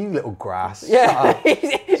always like, you little grass. Yeah.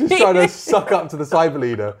 She's trying to suck up to the Cyber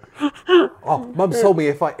Leader. Oh, Mum told me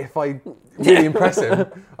if I really impress him,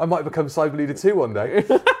 I might become Cyber Leader 2 one day.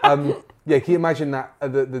 Can you imagine that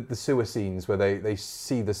the sewer scenes where they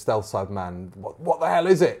see the stealth Cyberman? What the hell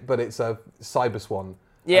is it? But it's a Cyber Swan.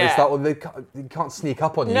 Yeah. And it's like, well, they can't sneak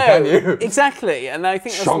up on you, can you? Exactly. And I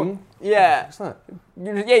think that's Shong. What's that?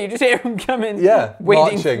 You just hear him coming,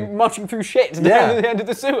 marching through shit down to the end of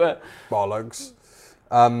the sewer. Bollocks.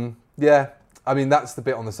 I mean, that's the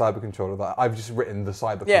bit on the cyber controller that I've just written the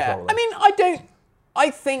cyber controller. I mean,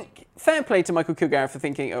 I think, fair play to Michael Kilgore for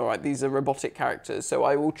thinking, all right, these are robotic characters, so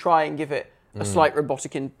I will try and give it a slight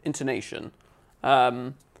robotic intonation.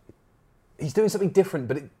 He's doing something different,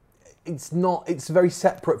 but it's not. It's very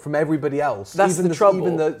separate from everybody else. That's the trouble.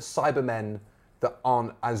 Even the Cybermen that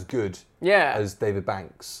aren't as good as David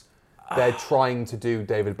Banks, they're trying to do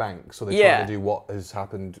David Banks, or they're trying to do what has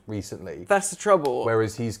happened recently. That's the trouble.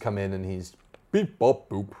 Whereas he's come in and he's beep bop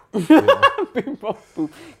boop. Beep bop boop.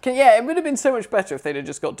 It would have been so much better if they'd have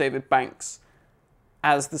just got David Banks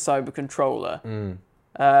as the cyber controller.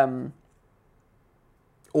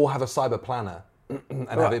 Or have a cyber planner and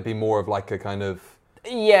have it be more of like a kind of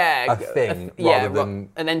a thing rather than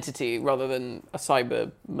an entity rather than a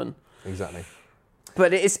Cyberman. Exactly.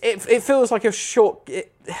 But it feels like a short.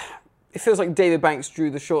 It feels like David Banks drew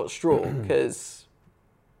the short straw because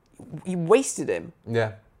he wasted him.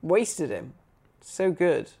 Yeah. Wasted him. So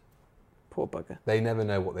good. Poor bugger. They never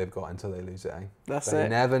know what they've got until they lose it, eh? That's They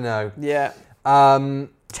never know. Yeah.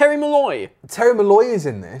 Terry Malloy. Terry Malloy is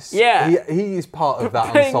in this. Yeah. He is part of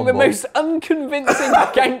that Playing ensemble. the most unconvincing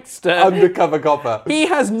gangster. Undercover copper. He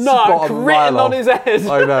has narc written on his head.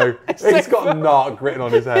 I know. He's got narc written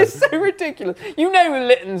on his head. It's so ridiculous. You know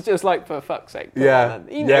Litton's just like, for fuck's sake.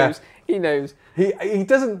 He knows. He knows. He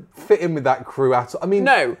doesn't fit in with that crew at all. I mean,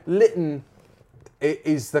 no. Litton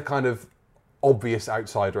is the kind of obvious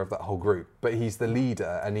outsider of that whole group, but he's the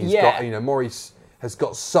leader, and he's got, Maurice has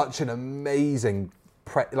got such an amazing,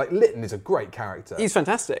 Litton is a great character. He's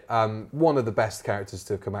fantastic. One of the best characters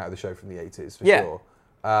to have come out of the show from the 80s, for sure.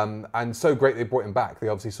 And so great they brought him back. They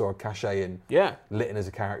obviously saw a cachet in Litton as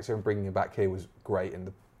a character, and bringing him back here was great, and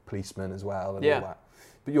the policeman as well, and all that.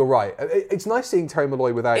 But you're right. It's nice seeing Terry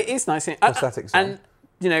Malloy without prosthetics on.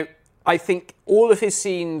 And, I think all of his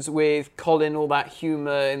scenes with Colin, all that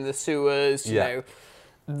humour in the sewers, you know,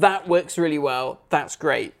 that works really well. That's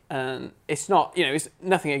great. And it's not, it's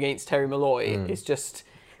nothing against Terry Malloy. It's just,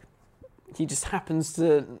 he just happens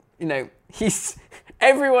to, he's,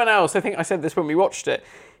 everyone else, I think I said this when we watched it,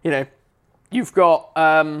 you've got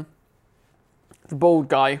the bald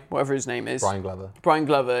guy, whatever his name is. Brian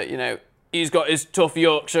Glover, he's got his tough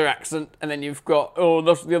Yorkshire accent, and then you've got,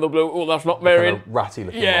 that's the other bloke, that's not very... Kind of ratty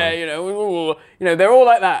looking one. They're all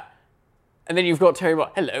like that. And then you've got Terry Malloy.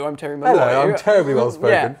 Hello, I'm Terry Malloy. Hello, I'm terribly well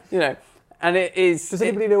spoken. And it is... Does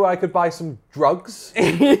anybody know where I could buy some drugs?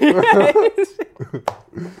 Anybody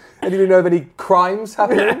know of any crimes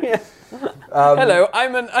happening? Hello,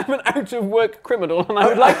 I'm an out of work criminal, and I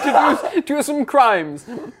would like to do some crimes.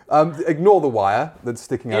 Ignore the wire that's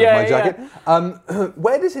sticking out of my jacket.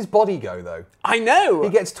 Where does his body go, though? I know. He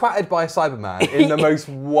gets twatted by a Cyberman in the most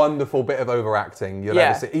wonderful bit of overacting you'll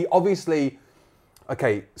ever see. He obviously...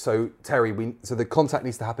 Okay, so Terry, so the contact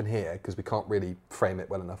needs to happen here because we can't really frame it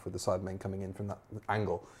well enough with the Cybermen coming in from that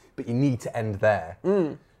angle. But you need to end there.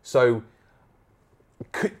 So...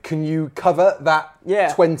 Can you cover that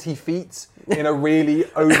 20 feet in a really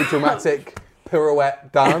over-dramatic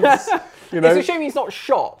pirouette dance? It's a shame he's not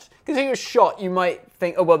shot. Because if he was shot, you might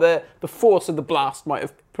think, the force of the blast might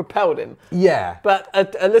have propelled him. Yeah. But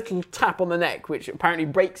a little tap on the neck, which apparently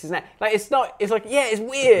breaks his neck. It's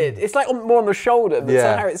weird. It's like more on the shoulder, but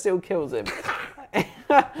somehow it still kills him.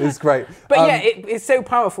 It's great. But it's so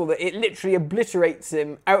powerful that it literally obliterates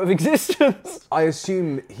him out of existence. I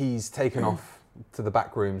assume he's taken off to the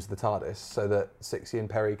back rooms of the TARDIS so that Sixie and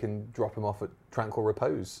Perry can drop him off at Tranquil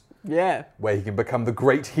Repose. Yeah. Where he can become the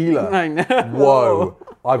great healer. I know. Whoa.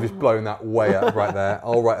 I've just blown that way up right there.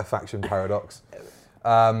 I'll write a faction paradox.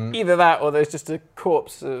 Either that, or there's just a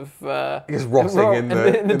corpse of just rotting in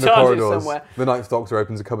the corridors. Somewhere. The Ninth Doctor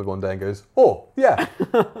opens a cupboard one day and goes, "Oh, yeah."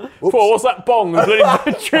 What's that bong? The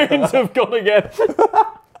bloody tunes have gone again.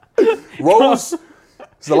 Rose,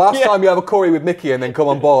 it's the last time you have a curry with Mickey and then come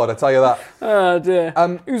on board, I tell you that. Oh dear.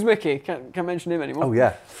 Who's Mickey? Can't mention him anymore. Oh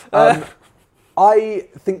yeah. I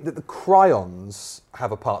think that the Cryons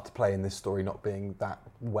have a part to play in this story not being that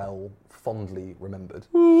fondly remembered.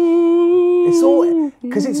 It's all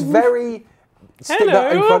because it's very stick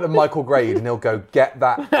that in front of Michael Grade and he'll go, get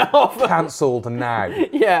that cancelled now.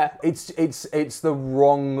 Yeah. It's the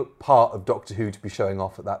wrong part of Doctor Who to be showing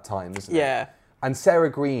off at that time, isn't it? Yeah. And Sarah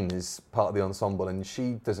Green is part of the ensemble and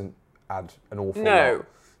she doesn't add an awful lot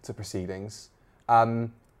to proceedings. We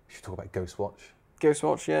should talk about Ghostwatch.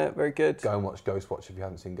 Ghostwatch, yeah, very good. Go and watch Ghostwatch if you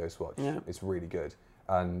haven't seen Ghostwatch. Yeah. It's really good.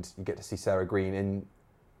 And you get to see Sarah Green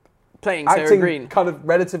playing acting Sarah Green kind of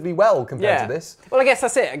relatively well compared to this. Well, I guess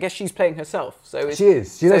that's it. I guess she's playing herself. So she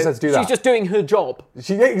is. She knows how to do that. She's just doing her job.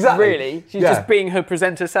 Exactly. Really. She's just being her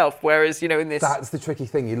presenter self. Whereas, in this... That's the tricky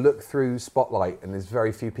thing. You look through Spotlight and there's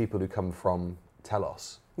very few people who come from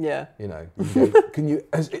Telos. Yeah. You go,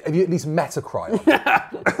 have you at least met a Cryon?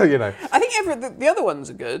 I think the other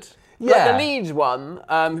ones are good. Yeah. Like the lead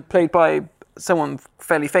one, played by someone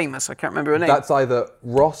fairly famous. I can't remember her name. That's either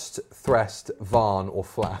Rost, Threst, Varn, or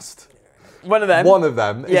Flast. One of them. One of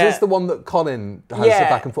them. Is this the one that Colin has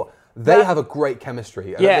back and forth? They have a great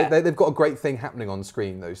chemistry. Yeah. They've got a great thing happening on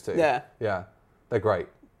screen, those two. Yeah. Yeah. They're great.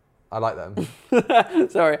 I like them.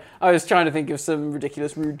 Sorry. I was trying to think of some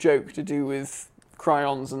ridiculous rude joke to do with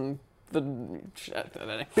Cryons and I don't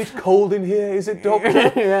know. Bit cold in here, is it,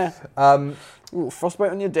 Doctor? Yeah. Ooh,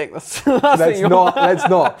 frostbite on your dick. That's let's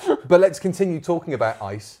not. But let's continue talking about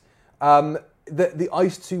ice. The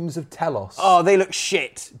ice tombs of Telos. Oh, they look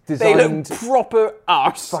shit. Designed they look proper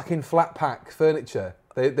arse. Fucking flat pack furniture.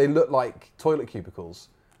 They look like toilet cubicles.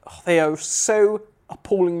 Oh, they are so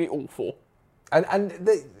appallingly awful. And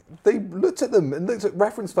they looked at them and looked at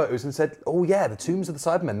reference photos and said, "Oh yeah, the tombs of the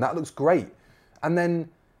Cybermen. That looks great." And then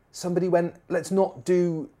somebody went, "Let's not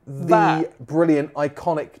do the brilliant,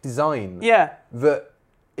 iconic design that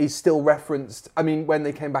is still referenced." I mean, when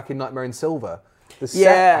they came back in Nightmare in Silver, the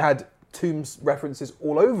set had tombs references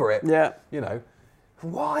all over it. Yeah.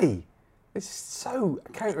 Why? It's so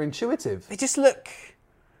counterintuitive. They just look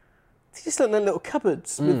like little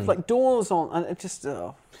cupboards with like doors on, and it just.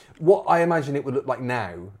 What I imagine it would look like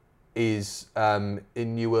now is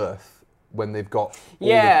in New Earth. When they've got all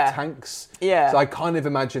the tanks. Yeah. So I kind of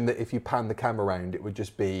imagine that if you pan the camera around, it would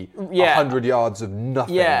just be 100 yards of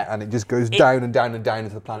nothing, and it just goes down and down and down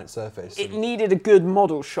into the planet's surface. It needed a good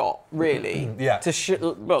model shot, really.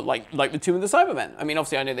 To like the Tomb of the Cybermen. I mean,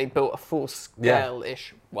 obviously, I know they built a full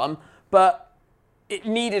scale-ish one, but it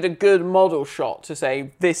needed a good model shot to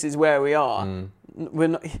say this is where we are. We're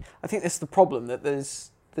not. I think that's the problem, that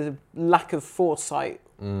there's a lack of foresight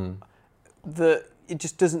that it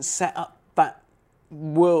just doesn't set up that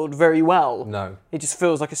world very well. No. It just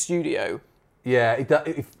feels like a studio. Yeah,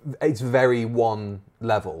 it's very one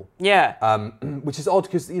level. Yeah. Which is odd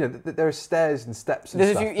because, there are stairs and steps and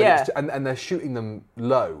stuff. And they're shooting them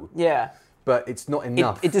low. Yeah. But it's not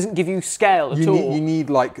enough. It doesn't give you scale at all. You need,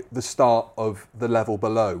 like, the start of the level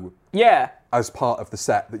below. Yeah. As part of the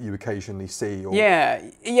set that you occasionally see. Or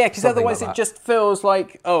because otherwise it just feels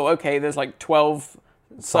like, oh, okay, there's like 12...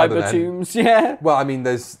 Cyber tombs, Well, I mean,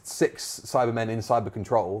 there's 6 Cybermen in cyber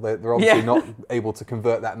control. They're obviously not able to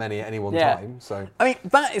convert that many at any one time. So I mean,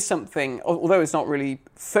 that is something, although it's not really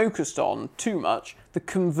focused on too much, the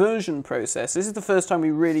conversion process. This is the first time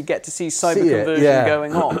we really get to see cyber conversion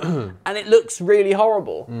going on. And it looks really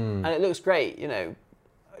horrible. And it looks great,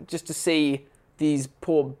 just to see these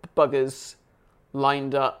poor buggers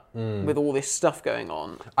lined up with all this stuff going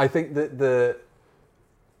on. I think that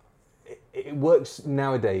it works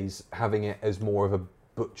nowadays having it as more of a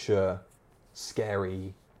butcher,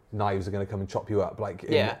 scary, knives are going to come and chop you up, like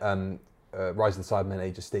in Rise of the Cybermen,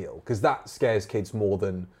 Age of Steel, because that scares kids more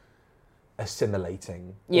than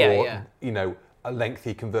assimilating or a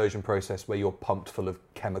lengthy conversion process where you're pumped full of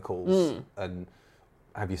chemicals and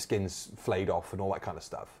have your skins flayed off and all that kind of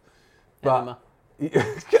stuff. Enema.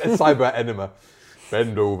 Cyber enema.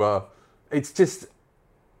 Bend over. It's just...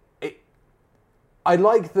 I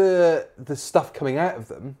like the stuff coming out of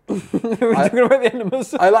them. We're talking about the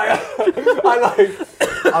enemas. I like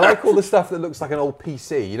all the stuff that looks like an old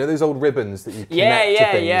PC. Those old ribbons that you connect to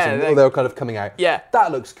things and they're kind of coming out. Yeah.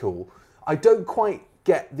 That looks cool. I don't quite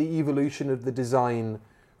get the evolution of the design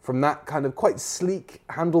from that kind of quite sleek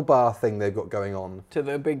handlebar thing they've got going on to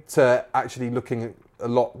the big... to actually looking a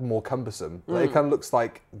lot more cumbersome. Like, it kind of looks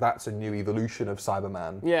like that's a new evolution of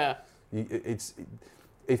Cyberman. Yeah.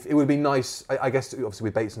 If it would be nice, I guess, obviously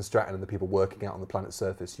with Bates and Stratton and the people working out on the planet's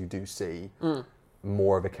surface, you do see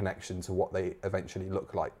more of a connection to what they eventually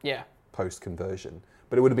look like post-conversion.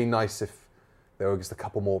 But it would have been nice if there were just a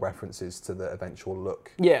couple more references to the eventual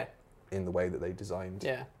look in the way that they designed.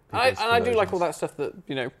 Yeah. I do like all that stuff that,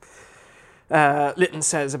 Lytton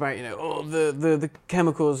says about, the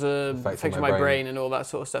chemicals are affecting my brain and all that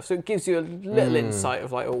sort of stuff. So it gives you a little insight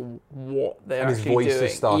of what they're actually doing. And his voice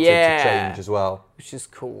has started to change as well. Which is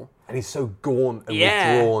cool. And he's so gaunt and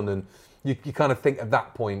withdrawn, and you kind of think at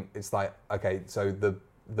that point, it's like, okay, so the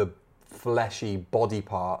fleshy body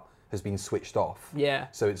part has been switched off. Yeah.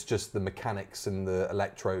 So it's just the mechanics and the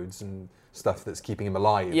electrodes and stuff that's keeping him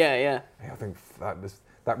alive. Yeah. I think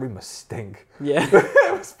that room must stink. Yeah.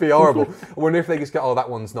 It must be horrible. I wonder if they just go, that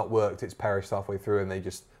one's not worked, it's perished halfway through, and they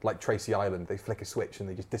just, like Tracy Island, they flick a switch and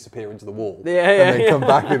they just disappear into the wall. And then come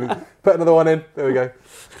back and put another one in. There we go.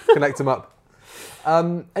 Connect them up.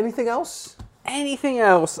 Anything else? Anything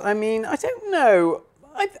else? I mean, I don't know.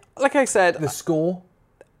 Like I said... The score?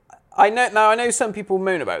 I know some people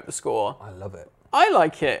moan about the score. I love it. I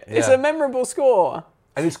like it. Yeah. It's a memorable score.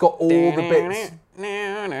 And it's got all the bits. It's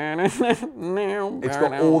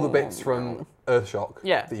got all the bits from Earthshock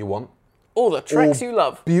that you want. All the tracks you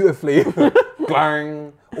love. Beautifully,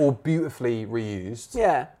 bang, all beautifully reused.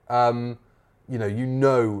 Yeah.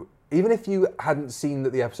 Even if you hadn't seen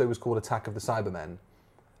that the episode was called Attack of the Cybermen,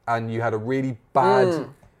 and you had a really bad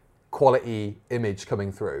quality image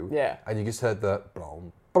coming through, and you just heard the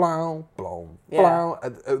blom, blom, blom, blom,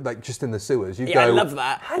 like just in the sewers, you go, I love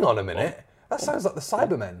that. Hang on a minute. That sounds like the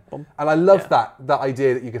Cybermen. And I love that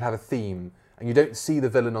idea that you could have a theme and you don't see the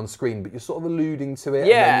villain on screen, but you're sort of alluding to it.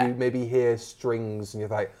 Yeah. And then you maybe hear strings and you're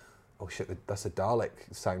like, oh shit, that's a Dalek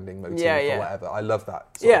sounding motif or whatever. I love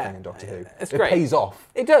that sort of thing in Doctor Who. It's great. It pays off.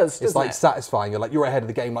 It does, It's like satisfying. You're like, you're ahead of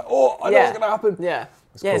the game. Like, oh, I know what's going to happen. Yeah.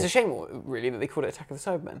 Cool. It's a shame, really, that they called it Attack of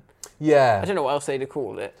the Cybermen. Yeah. I don't know what else they'd have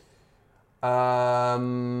called it.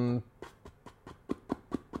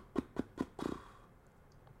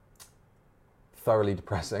 Thoroughly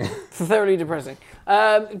depressing. Thoroughly depressing.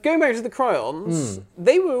 Going back to the Cryons,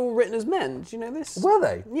 they were all written as men. Do you know this? Were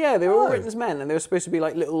they? Yeah, they were all written as men, and they were supposed to be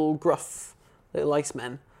like little gruff, little ice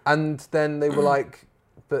men. And then they were like,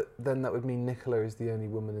 but then that would mean Nicola is the only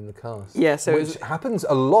woman in the cast. Yeah, so which happens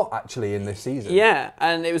a lot actually in this season. Yeah,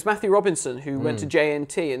 and it was Matthew Robinson who went to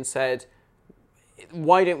JNT and said,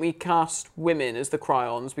 why don't we cast women as the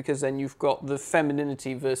Cryons, because then you've got the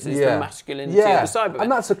femininity versus the masculinity of the Cybermen.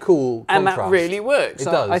 And that's a cool contrast. And that really works. It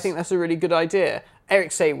does. I think that's a really good idea.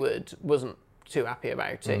 Eric Saywood wasn't too happy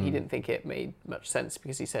about it. He didn't think it made much sense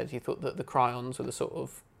because he said he thought that the Cryons were the sort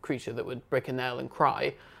of creature that would break a nail and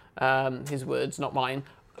cry. His words, not mine.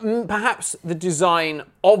 Perhaps the design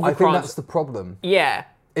of the Cryons... I think that's the problem. Yeah.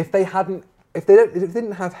 If they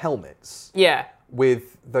didn't have helmets... Yeah.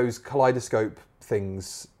 With those kaleidoscope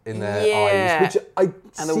things in their eyes, which I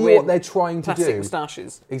see what they're trying to do. Plastic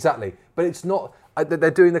moustaches. Exactly. But it's not...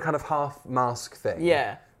 They're doing the kind of half mask thing.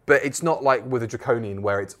 Yeah. But it's not like with a Draconian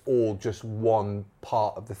where it's all just one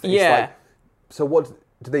part of the thing. Yeah. It's like, so what...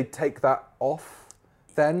 Do they take that off?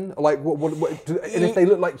 Then, like, and if they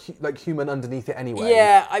look like human underneath it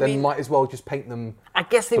anyway, then might as well just paint them. I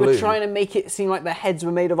guess they were trying to make it seem like their heads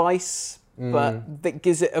were made of ice, but that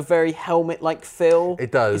gives it a very helmet-like feel.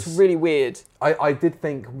 It does. It's really weird. I did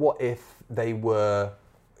think, what if they were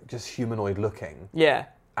just humanoid looking? Yeah.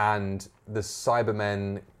 And the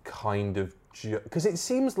Cybermen kind of, because it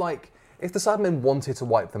seems like if the Cybermen wanted to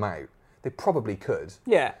wipe them out, they probably could.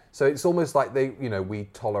 Yeah. So it's almost like we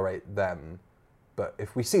tolerate them. But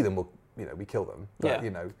if we see them, we kill them. But,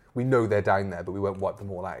 we know they're down there, but we won't wipe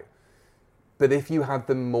them all out. But if you had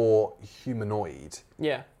them more humanoid,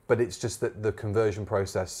 but it's just that the conversion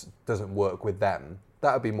process doesn't work with them,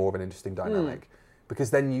 that would be more of an interesting dynamic.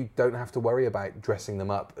 Because then you don't have to worry about dressing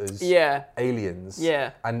them up as aliens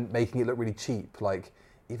and making it look really cheap. Like,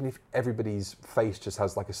 even if everybody's face just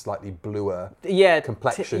has like a slightly bluer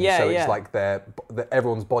complexion, so it's like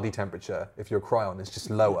everyone's body temperature, if you're a Cryon, is just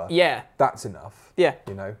lower. Yeah. That's enough. Yeah.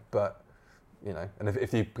 But, and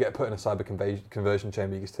if you get put in a cyber conversion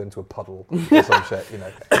chamber, you just turn into a puddle or some shit,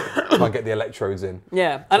 Can't get the electrodes in.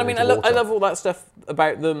 Yeah. And I mean, I love all that stuff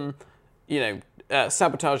about them,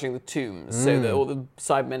 sabotaging the tombs so that all the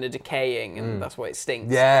Cybermen are decaying and that's why it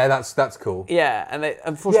stinks. Yeah, that's cool. Yeah, and they,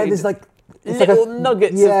 unfortunately... Yeah, there's like... little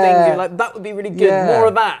nuggets of things. You're like, that would be really good. Yeah. More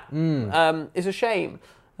of that. It's a shame.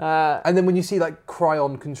 And then when you see like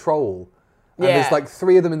Cryon Control, and there's like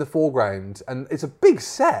 3 of them in the foreground, and it's a big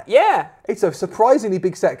set. Yeah. It's a surprisingly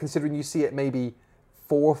big set considering you see it maybe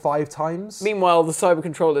 4 or 5 times. Meanwhile, the cyber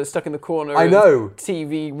controller is stuck in the corner I know. of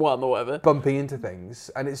TV1 or whatever. Bumping into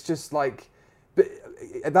things. And it's just like... But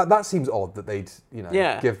that seems odd that they'd,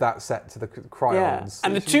 give that set to the Cryons. Yeah.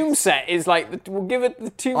 And the tomb set is like, we'll give it, the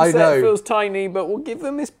tomb I set know. feels tiny, but we'll give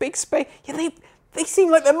them this big space. Yeah, they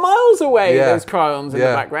seem like they're miles away, those Cryons in the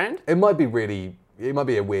background. It might be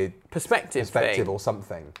a weird perspective or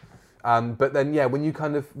something. But then, when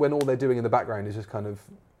when all they're doing in the background is just kind of...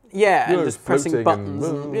 Yeah, and just pressing buttons.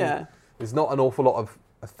 There's not an awful lot of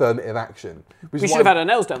affirmative action. We should have had our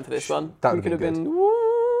nails done for this one. That would have been...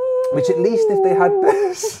 Which at least if they had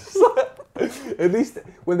this... at least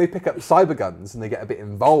when they pick up cyber guns and they get a bit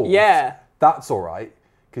involved, that's all right.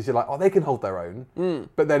 Because you're like, they can hold their own.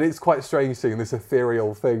 But then it's quite strange seeing this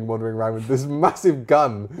ethereal thing wandering around with this massive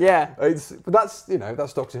gun. Yeah. But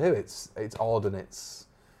that's Doctor Who. It's odd and it's,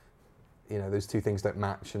 those two things don't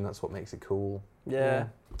match and that's what makes it cool. Yeah.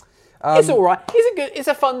 It's all right. It's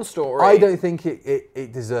a fun story. I don't think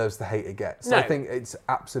it deserves the hate it gets. No. I think it's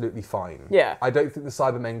absolutely fine. Yeah. I don't think the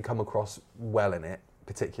Cybermen come across well in it,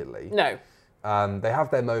 particularly. No. They have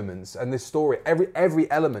their moments, and this story, every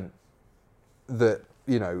element that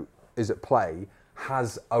is at play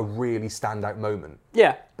has a really standout moment.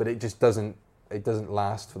 Yeah. But it just doesn't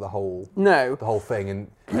last for the whole thing.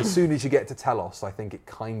 And as soon as you get to Telos, I think it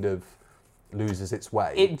kind of loses its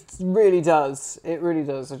way. It really does. It really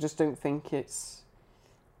does. I just don't think it's...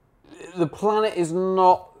 The planet is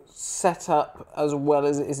not set up as well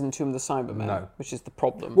as it is in Tomb of the Cybermen, which is the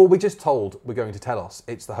problem. Well, we're just told we're going to Telos.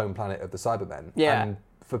 It's the home planet of the Cybermen. Yeah. And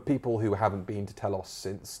for people who haven't been to Telos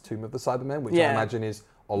since Tomb of the Cybermen, which I imagine is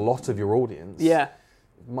a lot of your audience,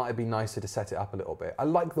 it might be nicer to set it up a little bit. I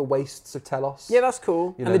like the wastes of Telos. Yeah, that's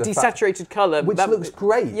cool. And the desaturated colour. Which looks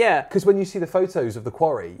great. Yeah. Because when you see the photos of the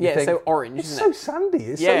quarry, you think, it's so orange, it's isn't so sandy.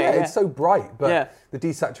 It's it's so bright. But the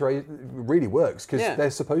desaturation really works because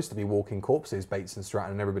they're supposed to be walking corpses, Bates and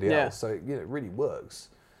Stratton and everybody else. So it really works.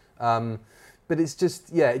 But it's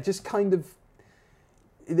just, it just kind of...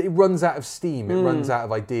 It runs out of steam. It runs out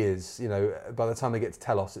of ideas. By the time they get to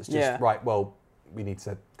Telos, it's just, right, well, we need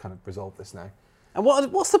to kind of resolve this now. And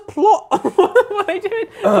what's the plot? What are they doing?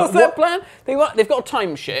 What's their plan? They've got a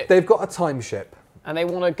time ship. They've got a time ship. And they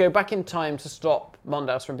want to go back in time to stop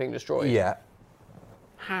Mondas from being destroyed. Yeah.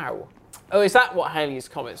 How? Oh, is that what Halley's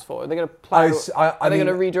Comet's for? Are they going to plow? Are they going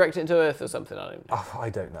to redirect it into Earth or something? I don't know. I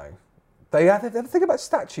don't know. They have to think about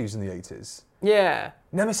statues in the 80s. Yeah.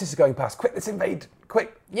 Nemesis is going past. Quick, let's invade.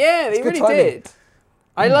 Quick. Yeah, they really did.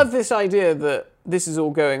 I love this idea that this is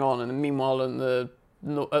all going on, and meanwhile,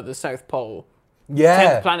 at the South Pole,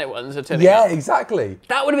 10th Planet ones are turning up. Yeah, exactly.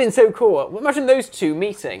 That would have been so cool. Imagine those two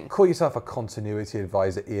meeting. Call yourself a continuity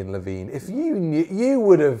advisor, Ian Levine. If you knew, you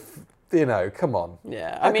would have, come on.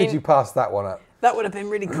 Yeah, How could you pass that one up? That would have been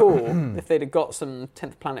really cool if they'd have got some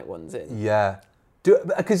 10th Planet ones in. Yeah.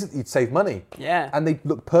 Because you'd save money. Yeah. And they'd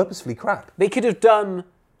look purposefully crap. They could have done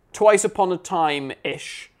Twice Upon a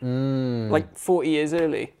Time-ish, like 40 years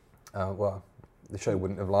early. Well, the show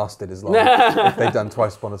wouldn't have lasted as long if they'd done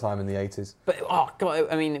Twice Upon a Time in the 80s. But, oh, God,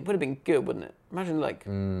 I mean, it would have been good, wouldn't it? Imagine, like,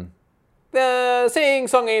 the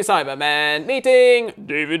sing-songy Cyberman meeting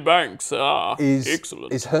David Banks.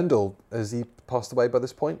 Excellent. Is Herndl, has he passed away by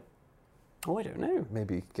this point? Oh, I don't know.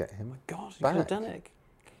 Maybe you could get him. Oh, my God, you could have done it.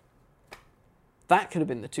 That could have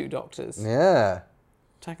been the two Doctors. Yeah.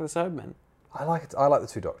 Attack of the Cybermen. I like the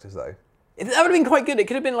two Doctors, though. That would have been quite good. It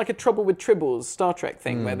could have been like a Trouble with Tribbles Star Trek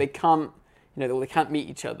thing where they can't, they can't meet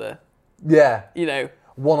each other. Yeah.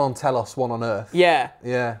 One on Telos, one on Earth. Yeah.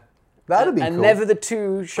 Yeah. That'd be cool. And never the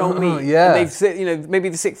two shall meet. Yeah. And they've, maybe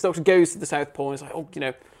the Sixth Doctor goes to the South Pole and it's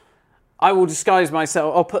like, I will disguise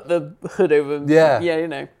myself. I'll put the hood over. Yeah.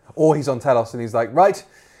 Yeah, Or he's on Telos and he's like, right,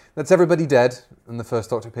 that's everybody dead. And the First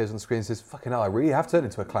Doctor appears on the screen and says, fucking hell, I really have turned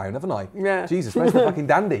into a clown, haven't I? Yeah. Jesus, where's the fucking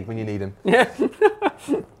dandy when you need him? Yeah.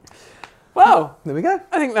 Well, there we go.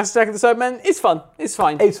 I think that's Attack of the Cybermen. It's fun. It's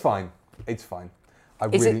fine. It's fine. It's fine.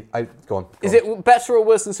 Go on. Is it better or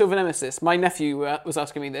worse than Silver Nemesis? My nephew was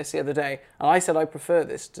asking me this the other day, and I said I prefer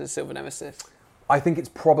this to Silver Nemesis. I think it's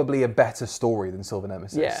probably a better story than Silver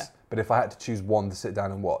Nemesis. Yeah. But if I had to choose one to sit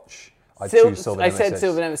down and watch, I'd choose Silver Nemesis. I said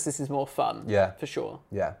Silver Nemesis is more fun. Yeah. For sure.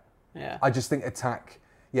 Yeah. Yeah. I just think Attack,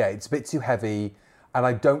 it's a bit too heavy, and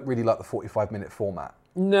I don't really like the 45-minute format.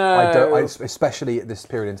 No. I don't, especially at this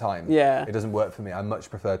period in time. Yeah. It doesn't work for me. I much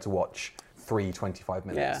prefer to watch 3 25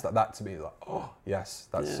 minutes. Yeah. That to me is like, oh, yes,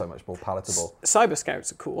 that's so much more palatable. Cyber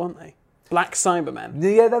Scouts are cool, aren't they? Black Cybermen.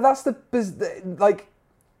 Yeah, that's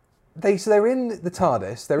they're in the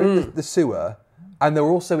TARDIS, they're in the sewer, and they're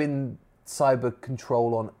also in cyber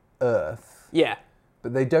control on Earth. Yeah.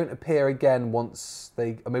 but they don't appear again once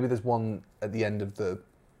they... Or maybe there's one at the end of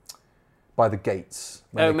by the gates.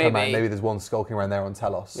 When they come out. Maybe there's one skulking around there on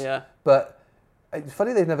Telos. Yeah. But it's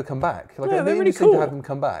funny they've never come back. Like, yeah, they're really cool to have them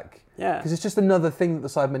come back. Yeah. Because it's just another thing that the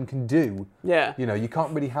Cybermen can do. Yeah. You know, you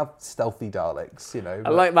can't really have stealthy Daleks, you know. I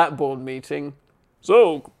like that board meeting.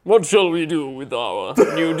 So, what shall we do with our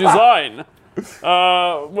new design?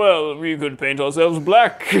 Well, we could paint ourselves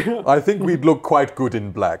black. I think we'd look quite good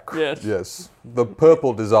in black. Yes. Yes. The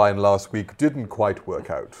purple design last week didn't quite work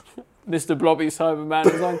out. Mr. Blobby Cyberman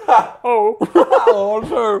is like, oh,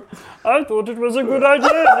 no, I thought it was a good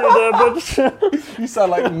idea, but... You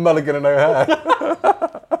sound like Mulligan and O'Hare.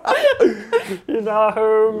 In our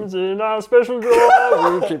homes, in our special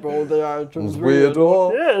drawer, we keep all the items weird.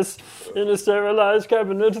 Yes, in a sterilized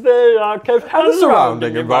cabinet, they are kept... And the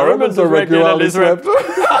surrounding environments are regularly swept.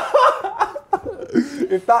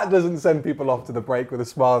 If that doesn't send people off to the break with a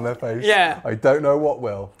smile on their face, I don't know what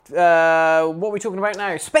will. What are we talking about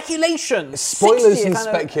now? Speculation. Spoilers and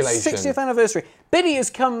speculation. 60th anniversary. Biddy has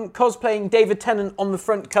come cosplaying David Tennant on the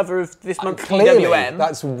front cover of this month's Clearly, DWM.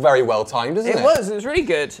 that's very well timed, isn't it? It was really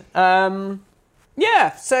good.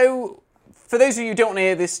 Yeah, so for those of you who don't want to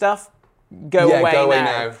hear this stuff, go away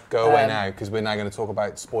now. Go away now, because we're now going to talk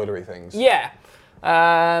about spoilery things. Yeah.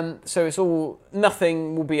 So it's all,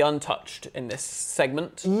 nothing will be untouched in this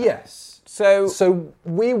segment. Yes. So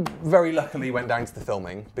we very luckily went down to the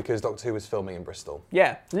filming because Doctor Who was filming in Bristol.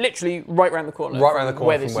 Yeah, literally right around the corner. Right around the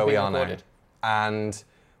corner from where we are recorded. now. And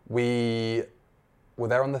we were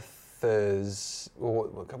there on the Thursday.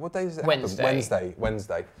 What day is it? Wednesday.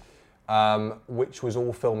 Wednesday. Which was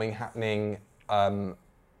all filming happening,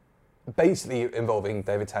 basically involving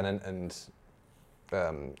David Tennant and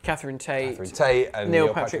Catherine Tate and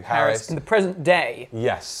Neil Patrick Harris in the present day.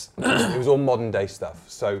 Yes, it was all modern day stuff.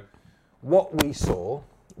 So what we saw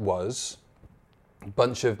was a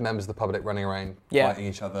bunch of members of the public running around, fighting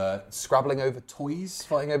each other, fighting over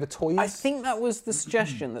toys. I think that was the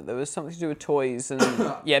suggestion, that there was something to do with toys, and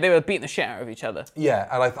they were beating the shit out of each other. Yeah,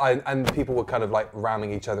 and people were kind of like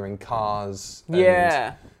ramming each other in cars.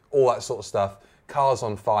 And all that sort of stuff. Cars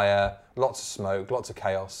on fire, lots of smoke, lots of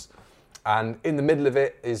chaos. And in the middle of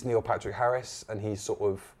it is Neil Patrick Harris, and he's sort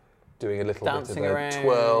of doing a little dancing bit of around, a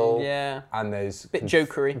twirl. Yeah. And there's... Bit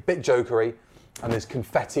jokery. And there's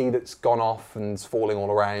confetti that's gone off and is falling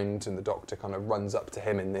all around, and the Doctor kind of runs up to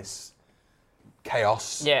him in this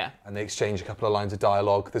chaos. Yeah. And they exchange a couple of lines of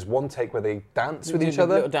dialogue. There's one take where they dance with each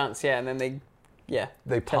other. A little dance, and then they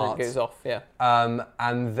part. Tennant goes off,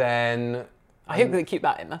 and then... I hope they keep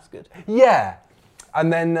that in, that's good. Yeah.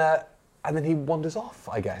 And then he wanders off,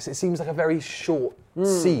 I guess. It seems like a very short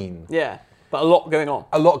scene. Yeah, but a lot going on.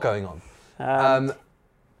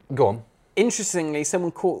 Go on. Interestingly,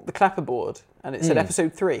 someone caught the clapperboard and it said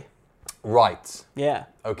episode 3. Right. Yeah.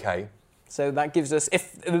 Okay. So that gives us...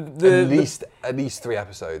 at least 3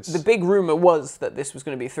 episodes. The big rumour was that this was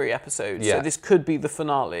going to be 3 episodes. Yeah. So this could be the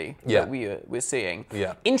finale that we're seeing.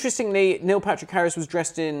 Yeah. Interestingly, Neil Patrick Harris was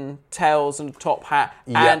dressed in tails and a top hat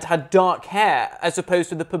and had dark hair, as opposed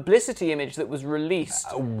to the publicity image that was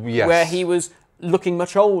released where he was looking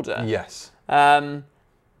much older. Yes.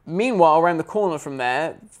 Meanwhile, around the corner from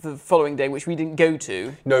there, the following day, which we didn't go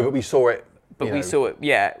to... No, but we saw it. We saw it,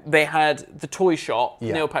 They had the toy shop,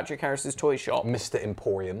 Neil Patrick Harris's toy shop. Mr.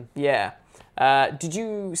 Emporium. Yeah. Did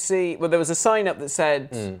you see... Well, there was a sign up that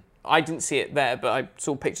said... I didn't see it there, but I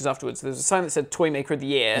saw pictures afterwards. There was a sign that said Toy Maker of the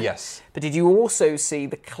Year. Yes. But did you also see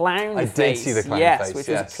the clown face? I did see the clown face, which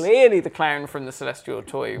was clearly the clown from the Celestial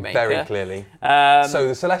Toy Maker. Very clearly. So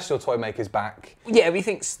the Celestial Toy Maker's back. Yeah, we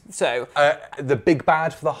think so. The big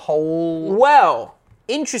bad for the whole... Well...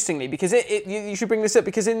 Interestingly, because you should bring this up,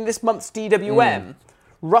 because in this month's DWM,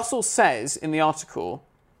 Russell says in the article,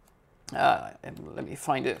 let me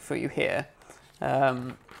find it for you here.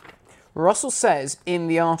 Russell says in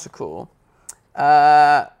the article,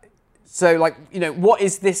 what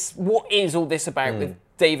is all this about with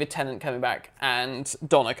David Tennant coming back and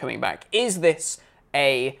Donna coming back? Is this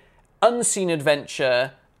a unseen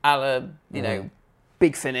adventure a la,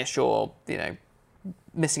 Big Finish or,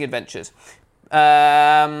 Missing Adventures?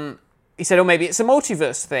 He said, maybe it's a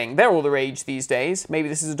multiverse thing. They're all the rage these days. Maybe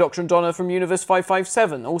this is a Doctor and Donna from Universe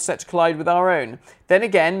 557, all set to collide with our own. Then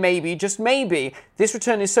again, maybe, just maybe, this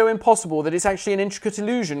return is so impossible that it's actually an intricate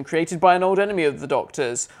illusion created by an old enemy of the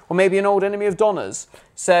Doctor's, or maybe an old enemy of Donna's.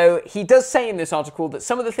 So he does say in this article that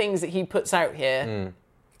some of the things that he puts out here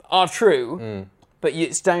are true, but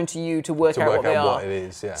it's down to you to work out what they are. What it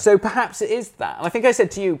is, yeah. So perhaps it is that. And I think I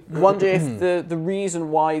said to you, wonder if the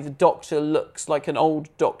reason why the Doctor looks like an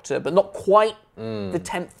old Doctor, but not quite the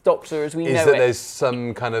 10th Doctor as we know it. Is that there's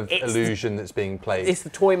some kind of illusion that's being played. It's the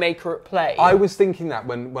toy maker at play. I was thinking that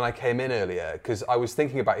when I came in earlier, because I was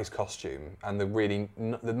thinking about his costume and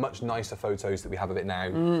the much nicer photos that we have of it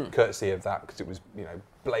now, courtesy of that, because it was,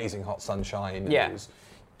 blazing hot sunshine. And it was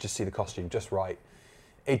just see the costume just right.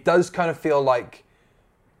 It does kind of feel like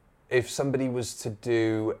if somebody was to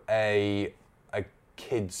do a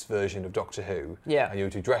kids version of Doctor Who, and you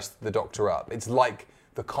were to dress the Doctor up, it's like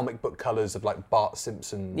the comic book colours of like Bart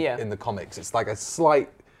Simpson in the comics. It's like a slight,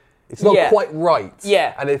 it's not quite right.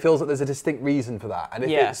 Yeah. And it feels like there's a distinct reason for that. And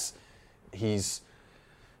if he's,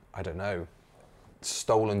 I don't know,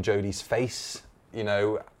 stolen Jodie's face,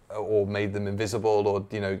 or made them invisible, or,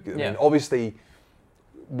 I mean, obviously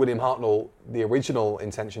William Hartnell, the original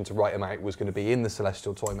intention to write him out was going to be in the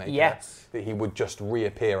Celestial Toymaker. Yes. That he would just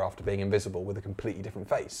reappear after being invisible with a completely different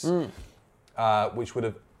face, which would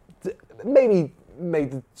have maybe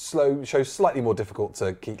made the show slightly more difficult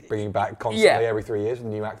to keep bringing back constantly every 3 years with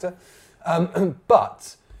a new actor.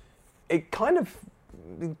 But it kind of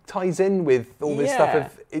ties in with all this stuff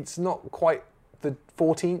of it's not quite the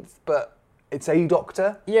 14th, but it's a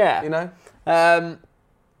Doctor. Yeah.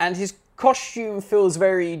 And his costume feels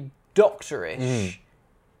very Doctorish.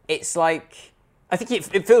 It's like, I think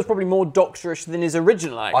it feels probably more Doctorish than his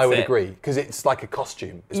original outfit. I would agree, because it's like a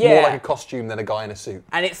costume. It's more like a costume than a guy in a suit.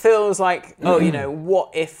 And it feels like,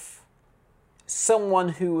 what if someone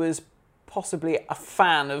who was possibly a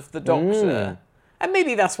fan of the Doctor, and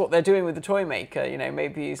maybe that's what they're doing with the Toymaker,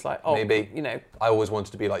 maybe he's like, maybe. I always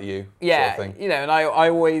wanted to be like you, sort of thing. And I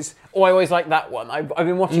always liked that one. I've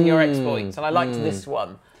been watching your exploits, and I liked this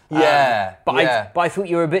one. But I thought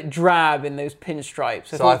you were a bit drab in those pinstripes.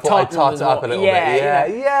 So I thought I'd tart it up a little bit.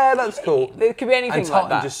 Yeah, that's cool. There could be anything and like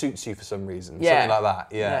that. And just suits you for some reason. Something like that,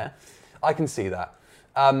 yeah. I can see that.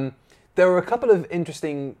 There were a couple of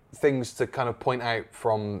interesting things to kind of point out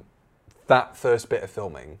from that first bit of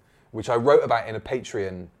filming, which I wrote about in a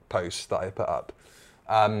Patreon post that I put up,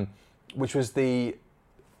 which was the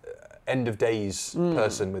end of days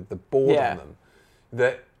person with the board on them.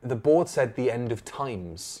 That the board said the end of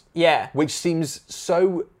times. Yeah. Which seems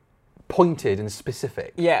so pointed and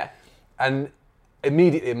specific. Yeah. And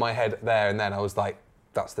immediately in my head there and then I was like,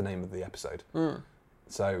 that's the name of the episode.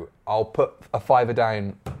 So I'll put a $5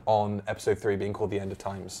 down on episode 3 being called The End of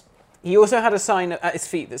Times. He also had a sign at his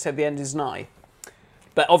feet that said the end is nigh.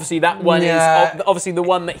 But obviously that one is obviously the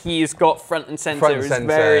one that he's got front and centre is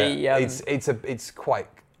very it's quite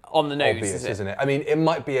on the nose, obvious, isn't it? I mean, it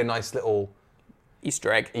might be a nice little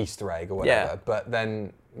Easter egg or whatever, but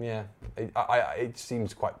then it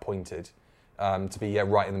seems quite pointed to be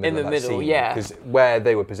right in the middle of that scene. Because where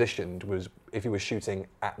they were positioned was if he was shooting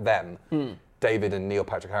at them, David and Neil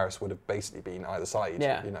Patrick Harris would have basically been either side.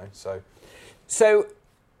 So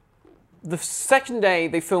the second day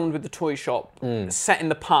they filmed with the toy shop, set in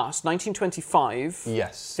the past, 1925.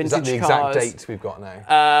 Yes. Vintage is that the cars. exact date we've got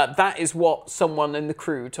now? That is what someone in the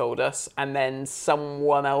crew told us, and then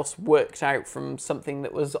someone else worked out from something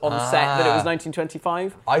that was on set that it was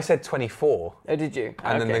 1925. I said 24. Oh, did you?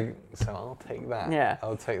 And then so I'll take that. Yeah.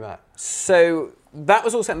 I'll take that. So that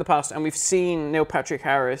was all set in the past, and we've seen Neil Patrick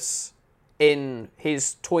Harris in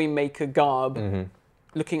his toy maker garb,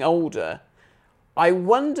 looking older. I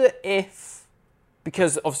wonder if,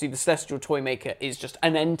 because obviously the Celestial Toymaker is just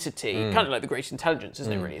an entity, kind of like the Great Intelligence,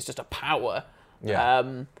 isn't it really? It's just a power.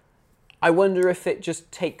 Yeah. I wonder if it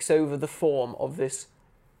just takes over the form of this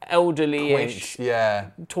elderly-ish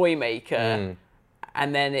Toymaker,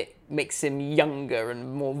 and then it makes him younger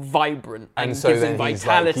and more vibrant and so gives him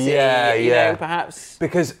vitality, like, perhaps.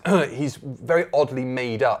 Because he's very oddly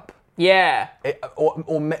made up. Yeah.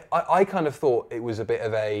 I kind of thought it was a bit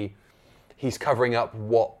of a... He's covering up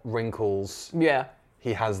what wrinkles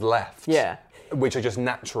he has left, which are just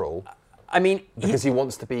natural. I mean, because he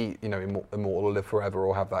wants to be, immortal or live forever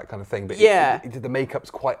or have that kind of thing. But the makeup's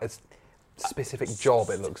quite a specific job.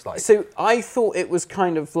 It looks like. So I thought it was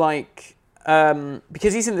kind of like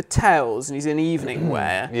because he's in the Tales and he's in evening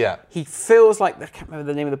wear. He feels like I can't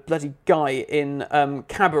remember the name of the bloody guy in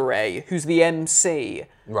Cabaret, who's the MC.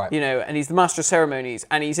 Right. And he's the master of ceremonies,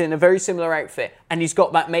 and he's in a very similar outfit, and he's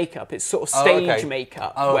got that makeup. It's sort of stage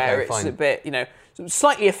makeup where it's a bit,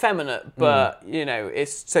 slightly effeminate, but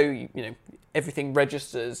it's so everything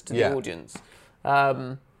registers to the audience.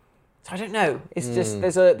 So I don't know. It's just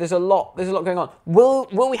there's a lot going on. Will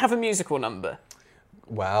we have a musical number?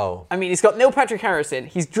 Well, I mean, he's got Neil Patrick Harris in.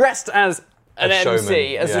 He's dressed as an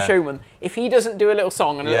MC, as a showman. If he doesn't do a little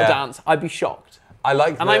song and a little dance, I'd be shocked.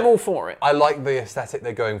 I'm all for it. I like the aesthetic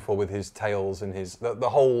they're going for with his tails and his the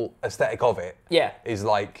whole aesthetic of it. Yeah, is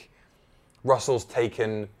like Russell's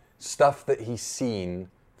taken stuff that he's seen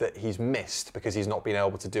that he's missed because he's not been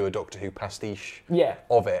able to do a Doctor Who pastiche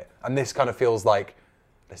of it. And this kind of feels like,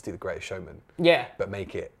 let's do The Greatest Showman. Yeah. But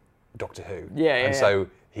make it Doctor Who. And so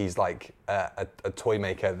he's like a toy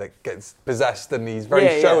maker that gets possessed, and he's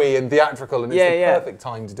very showy and theatrical, and it's the perfect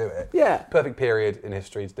time to do it. Yeah. Perfect period in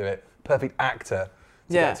history to do it. Perfect actor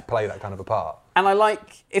to get to play that kind of a part. And I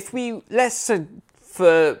like,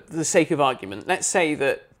 for the sake of argument, let's say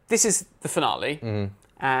that this is the finale,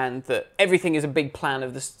 and that everything is a big plan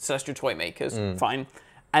of the Celestial Toy Makers, fine.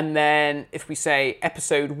 And then if we say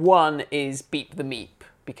episode 1 is Beep the Meep,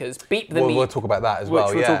 because Beep the Meep... We'll talk about that as well,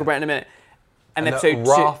 which we'll talk about in a minute. And episode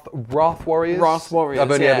Wrath Warriors? Wrath Warriors,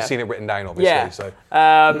 I've only ever seen it written down, obviously. So.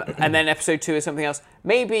 And then episode 2 is something else.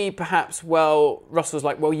 Maybe, perhaps, Russell's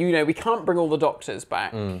like, well, we can't bring all the Doctors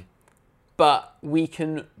back, but we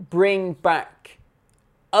can bring back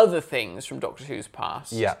other things from Doctor Who's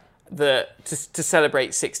past. Yeah. To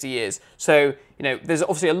celebrate 60 years. So, there's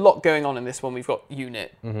obviously a lot going on in this one. We've got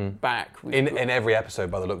Unit back. In every episode,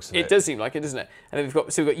 by the looks of it. It does seem like it, doesn't it? And then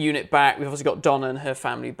we've got Unit back. We've obviously got Donna and her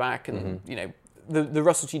family back, and the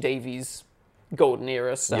Russell T Davies golden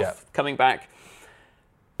era stuff coming back.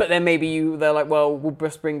 But then maybe they're like, well, we'll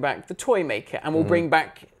just bring back the Toy Maker, and we'll bring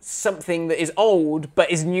back something that is old but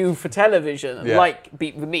is new for television, like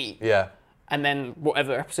Beep the Meat. Yeah. And then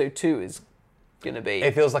whatever episode 2 is going to be.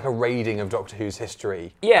 It feels like a raiding of Doctor Who's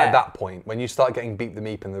history at that point. When you start getting Beep the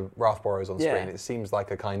Meep and the Wrath Warriors on screen, it seems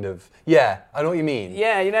like a kind of, I know what you mean.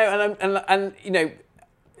 Yeah,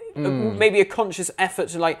 maybe a conscious effort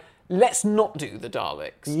to let's not do the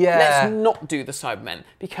Daleks. Yeah. Let's not do the Cybermen,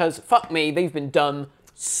 because fuck me, they've been done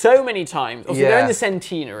so many times. Obviously, they're in the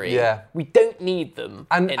centenary. Yeah. We don't need them.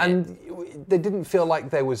 And they didn't feel like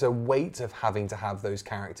there was a weight of having to have those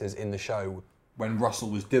characters in the show when Russell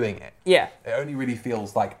was doing it. Yeah. It only really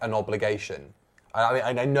feels like an obligation.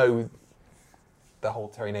 I know the whole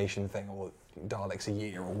Terry Nation thing, or Daleks a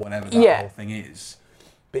year, or whatever that whole thing is.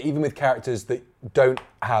 But even with characters that don't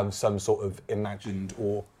have some sort of imagined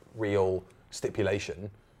or real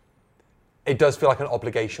stipulation, it does feel like an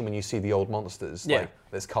obligation when you see the old monsters. Yeah.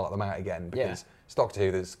 Let's colour them out again, because it's Doctor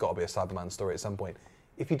Who, there's got to be a Cyberman story at some point.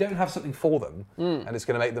 If you don't have something for them, and it's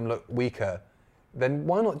going to make them look weaker, then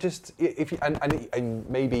why not just, and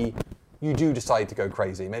maybe you do decide to go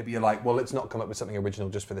crazy. Maybe you're like, well, let's not come up with something original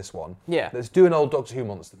just for this one. Yeah. Let's do an old Doctor Who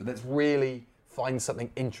monster, but let's really find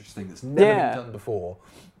something interesting that's never been done before,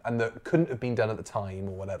 and that couldn't have been done at the time,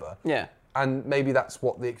 or whatever. Yeah. And maybe that's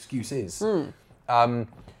what the excuse is.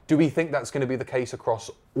 Do we think that's going to be the case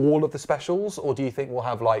across all of the specials, or do you think we'll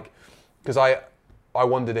have because I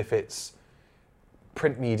wondered if it's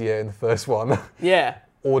print media in the first one,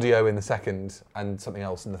 audio in the second, and something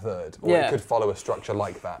else in the third, or it could follow a structure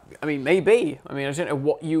like that. I mean, maybe. I don't know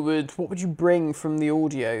what would you bring from the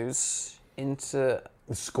audios into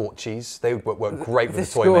the Scorchies. They would work great with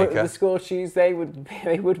the Toy Maker. The Scorchies, they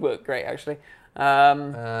would work great actually.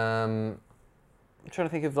 I'm trying to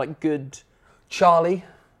think of good Charlie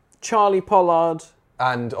Pollard.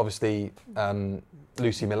 And obviously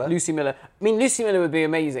Lucy Miller. Lucy Miller would be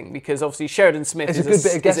amazing, because obviously Sheridan Smith is a good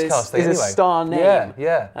bit of guest casting anyway. A star name.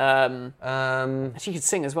 Yeah. She could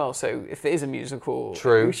sing as well, so if there is a musical,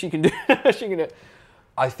 true, she can do it.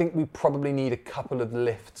 I think we probably need a couple of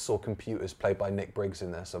lifts or computers played by Nick Briggs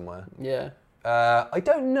in there somewhere. Yeah. I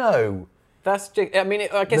don't know. That's just, I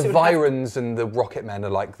guess the Virons and the Rocket Men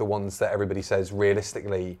are the ones that everybody says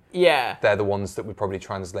realistically. Yeah. They're the ones that would probably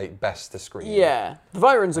translate best to screen. Yeah. The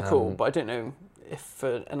Virons are cool, but I don't know if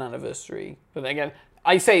for an anniversary. But then again,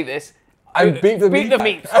 I say this. And Beep the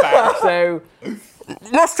Meat's back. So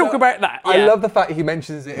let's talk about that. Yeah. I love the fact he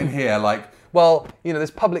mentions it in here. Well,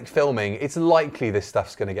 there's public filming. It's likely this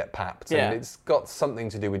stuff's going to get papped, and it's got something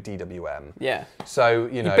to do with DWM. Yeah. So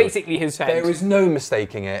basically his head. There is no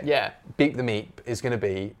mistaking it. Yeah. Beep the Meep is going to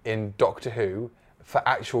be in Doctor Who for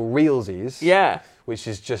actual realsies. Yeah. Which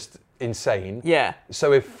is just insane. Yeah.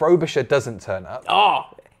 So if Frobisher doesn't turn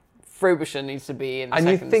up, Frobisher needs to be in. And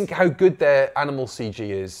you think how good their animal CG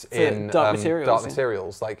is in Dark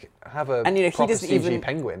Materials. Have a proper CG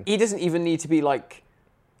penguin. He doesn't even need to be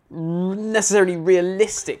necessarily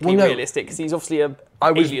realistically realistic, because he's obviously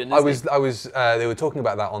alien. They were talking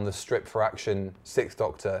about that on the Strip for Action 6th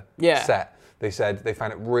Doctor set. They said they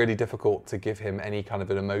found it really difficult to give him any kind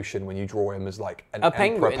of an emotion when you draw him as a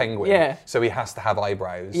penguin. Yeah. So he has to have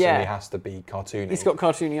eyebrows, and he has to be cartoony. He's got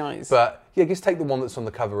cartoony eyes. But just take the one that's on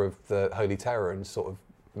the cover of the Holy Terror and sort of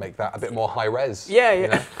make that a bit more high res.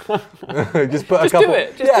 Yeah. Just put a couple. Do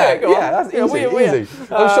it. Just do it. Go on. That's easy.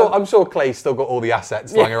 I'm sure Clay's still got all the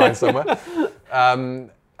assets lying around somewhere.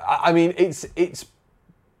 It's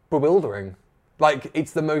bewildering. Like,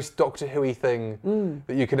 it's the most Doctor Who-y thing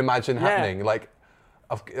that you can imagine happening. Like,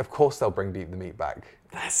 of course they'll bring Beat the Meat back.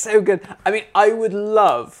 That's so good. I mean, I would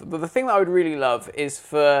love, but the thing that I would really love is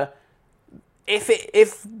for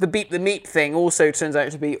if the Beat the Meat thing also turns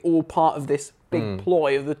out to be all part of this big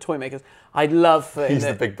ploy of the toy makers. I'd love for He's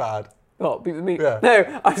the big bad. Oh, Beat the Meat. Yeah.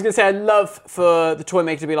 No, I was going to say I'd love for the toy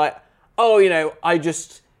maker to be like, oh, you know, I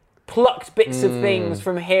just plucked bits of things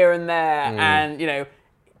from here and there, and you know,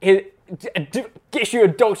 gets you a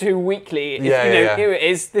Doctor Who weekly. Here it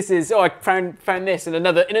is. This is I found this in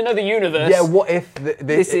another universe. Yeah, what if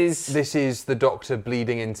this is the Doctor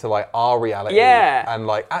bleeding into like our reality? Yeah, and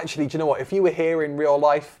like actually, do you know what? If you were here in real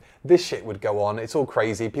life, this shit would go on. It's all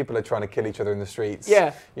crazy. People are trying to kill each other in the streets.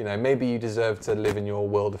 Yeah, you know, maybe you deserve to live in your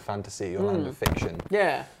world of fantasy, your land of fiction.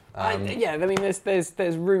 Yeah, I mean,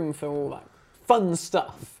 there's room for all that fun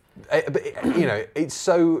stuff. But you know, it's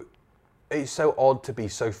so odd to be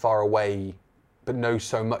so far away, but know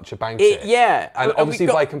so much about it. Yeah, and obviously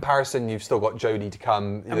by comparison, you've still got Jodie to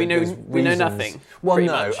come. And we know nothing. Well,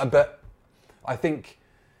 no, but I think,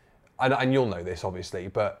 and you'll know this obviously,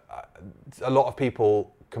 but a lot of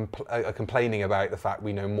people are complaining about the fact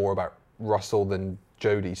we know more about Russell than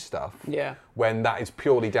Jodie's stuff. Yeah. When that is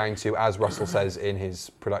purely down to, as Russell says in his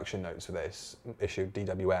production notes for this issue,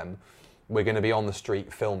 DWM, we're going to be on the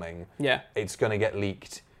street filming. Yeah. It's going to get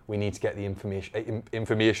leaked. We need to get the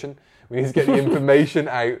information. We need to get the information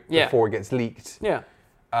out before it gets leaked. Yeah.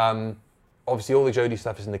 Obviously, all the Jodie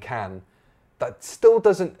stuff is in the can. That still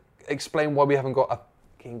doesn't explain why we haven't got a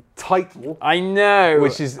fucking title. I know.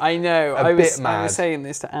 Which is I know. a bit mad. I was saying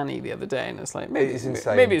this to Annie the other day, and it's like maybe it's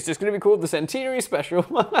insane. Maybe it's just going to be called the Centenary Special.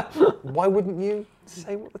 Why wouldn't you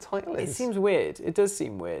say what the title is? It seems weird. It does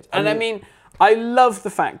seem weird. And I mean, I love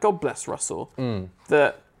the fact, God bless Russell,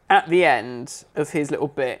 that at the end of his little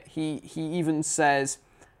bit, he even says,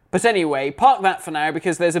 but anyway, park that for now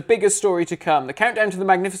because there's a bigger story to come. The countdown to the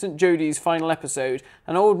magnificent Jodie's final episode.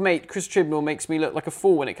 An old mate, Chris Chibnall, makes me look like a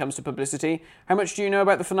fool when it comes to publicity. How much do you know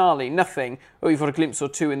about the finale? Nothing. Oh, you've got a glimpse or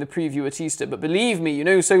two in the preview at Easter, but believe me, you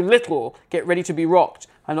know so little. Get ready to be rocked.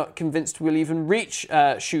 I'm not convinced we'll even reach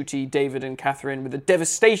Shooty, David and Catherine with the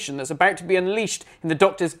devastation that's about to be unleashed in the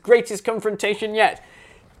Doctor's greatest confrontation yet.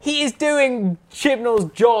 He is doing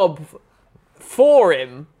Chibnall's job for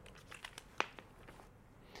him.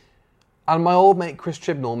 And my old mate Chris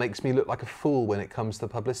Chibnall makes me look like a fool when it comes to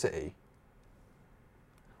publicity.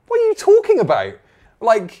 What are you talking about?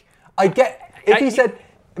 Like, I get... If he said,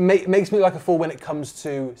 makes me look like a fool when it comes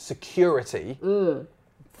to security,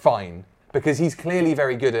 fine. Because he's clearly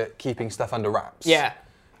very good at keeping stuff under wraps. Yeah.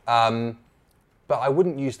 But I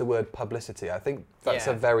wouldn't use the word publicity. I think that's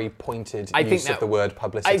a very pointed use of the word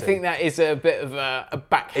publicity. I think that is a bit of a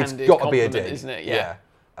backhanded It's got to compliment, be a dig, isn't it? Yeah.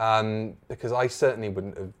 Because I certainly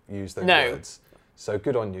wouldn't have used those words. So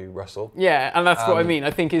good on you, Russell. Yeah, and that's what I mean.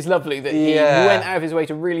 I think it's lovely that he went out of his way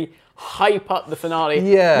to really hype up the finale.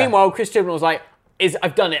 Yeah. Meanwhile, Chris Chibnall was like,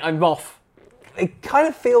 I've done it, I'm off. It kind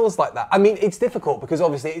of feels like that. I mean, it's difficult because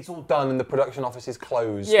obviously it's all done and the production office is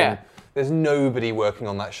closed. Yeah. And there's nobody working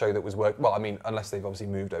on that show that was well, I mean, unless they've obviously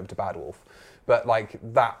moved over to Bad Wolf. But like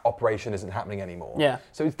that operation isn't happening anymore. Yeah.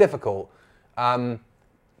 So it's difficult. But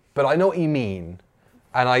I know what you mean.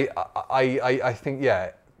 And I think,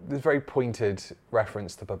 there's a very pointed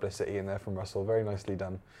reference to publicity in there from Russell. Very nicely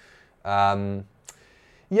done. What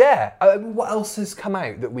else has come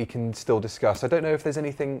out that we can still discuss? I don't know if there's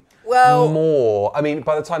anything more. I mean,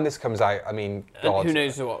 by the time this comes out, I mean, God, who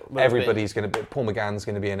knows what everybody's going to be, Paul McGann's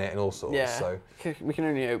going to be in it and all sorts. Yeah, so we can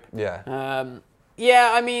only hope. Yeah.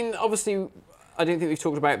 I mean, obviously, I don't think we've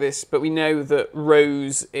talked about this, but we know that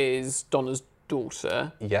Rose is Donna's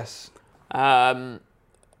daughter. Yes.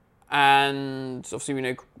 And obviously we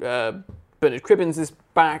know Bernard Cribbins is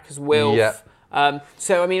back as Wilf. Yeah.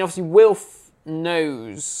 So, I mean, obviously Wilf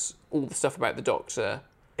knows all the stuff about the Doctor.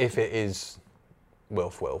 If it is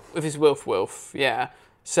Wilf. If it's Wilf, yeah.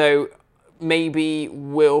 So maybe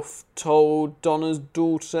Wilf told Donna's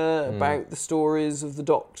daughter about the stories of the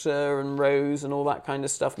Doctor and Rose and all that kind of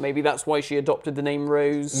stuff. Maybe that's why she adopted the name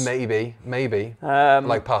Rose. Maybe.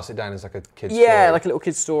 Like pass it down as like a kid's story. Yeah, like a little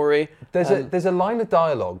kid's story. There's a line of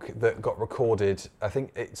dialogue that got recorded. I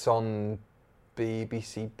think it's on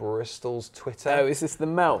BBC Bristol's Twitter. Oh, is this the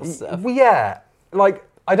Mel stuff? Yeah. Like,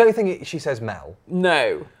 I don't think she says Mel.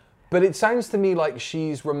 No. But it sounds to me like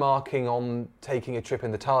she's remarking on taking a trip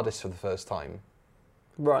in the TARDIS for the first time.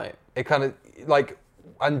 Right. It kind of, like,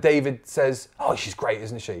 and David says, oh, she's great,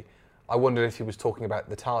 isn't she? I wondered if he was talking about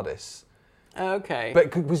the TARDIS. Okay.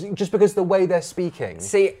 But just because the way they're speaking,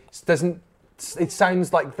 it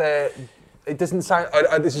sounds like it doesn't sound,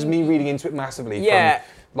 this is me reading into it massively. Yeah. From,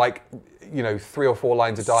 like, 3 or 4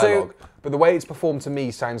 lines of dialogue. But the way it's performed to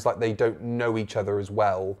me sounds like they don't know each other as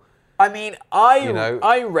well. I mean,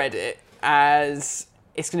 I read it as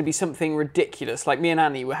it's going to be something ridiculous. Like, me and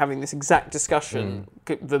Annie were having this exact discussion,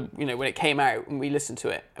 when it came out, and we listened to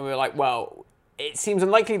it, and we were like, well, it seems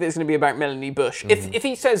unlikely that it's going to be about Melanie Bush. If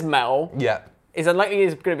he says Mel, it's unlikely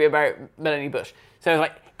it's going to be about Melanie Bush. So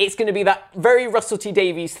like, it's going to be that very Russell T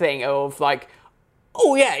Davies thing of like,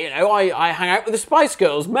 oh yeah, I hang out with the Spice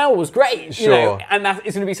Girls. Mel was great, and that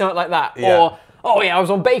it's going to be something like that. Yeah. Or, oh yeah, I was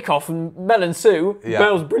on Bake Off and Mel and Sue. Yeah.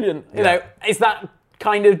 Mel's brilliant. You know, is that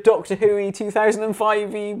kind of Doctor Who-y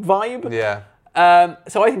 2005-y vibe? Yeah.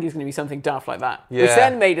 So I think it's going to be something daft like that. Yeah. Which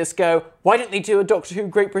then made us go, why don't they do a Doctor Who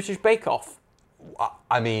Great British Bake Off?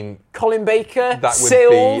 I mean, Colin Baker, that would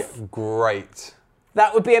be great.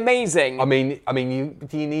 That would be amazing. I mean,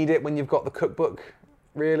 do you need it when you've got the cookbook?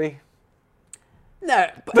 Really? No,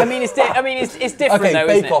 but I mean, it's different though, isn't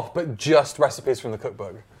it? Bake Off, but just recipes from the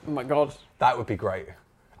cookbook. Oh my god, that would be great.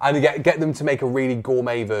 And get them to make a really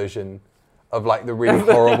gourmet version of like the really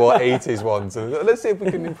horrible 80s ones. And let's see if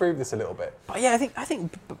we can improve this a little bit. But yeah, I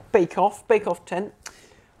think Bake Off 10.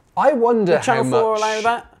 I wonder how Channel much. 4 allow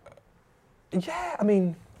that? Yeah, I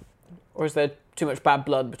mean, or is there too much bad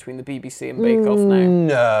blood between the BBC and Bake Off now?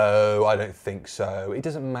 No, I don't think so. It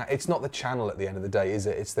doesn't matter. It's not the channel at the end of the day, is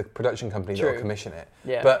it? It's the production company that will commission it.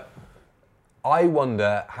 Yeah. But I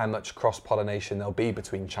wonder how much cross-pollination there'll be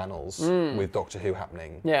between channels with Doctor Who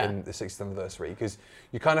happening in the 60th anniversary. Because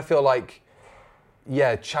you kind of feel like,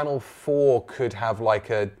 Channel 4 could have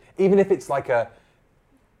like even if it's like a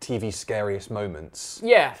TV scariest moments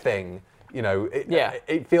thing,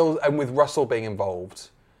 it feels, and with Russell being involved,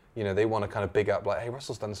 they want to kind of big up, like, hey,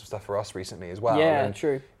 Russell's done some stuff for us recently as well. Yeah, and,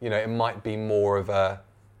 true. It might be more of a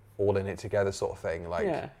all in it together sort of thing.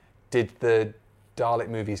 Like, did the Dalek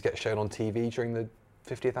movies get shown on TV during the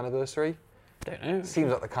 50th anniversary? Don't know.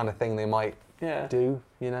 Seems like the kind of thing they might do,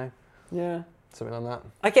 Yeah. Something like that.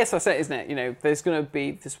 I guess that's it, isn't it? There's going to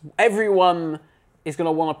be this. Everyone is going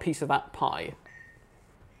to want a piece of that pie.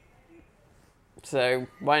 So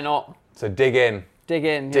why not? So dig in. Dig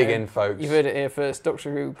in, folks. You heard it here first.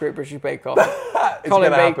 Doctor Who, Great British Bake Off.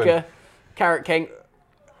 Colin Baker, Carrot King.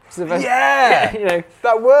 Yeah,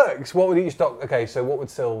 that works. What would each doctor? Okay, so what would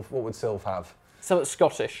Sylv have? Something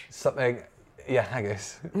Scottish. Something,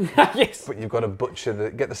 haggis. Haggis. But you've got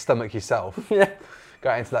to get the stomach yourself. Yeah. Go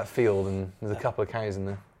out into that field and there's a couple of cows in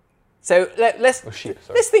there. So let's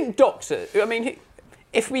think Doctor. I mean,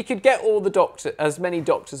 if we could get all the as many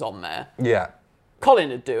doctors on there. Yeah. Colin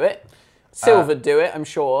would do it. Sylv would do it, I'm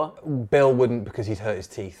sure. Bill wouldn't, because he'd hurt his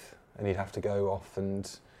teeth and he'd have to go off and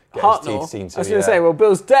get his teeth seen to. I was going to say, well,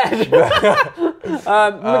 Bill's dead.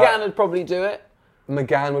 McGann would probably do it.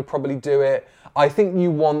 McGann would probably do it. I think you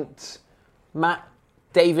want Matt,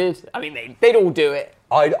 David. I mean, they'd all do it.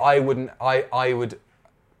 I wouldn't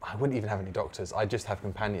even have any doctors. I'd just have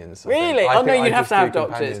companions. Really? Oh no, you'd have to have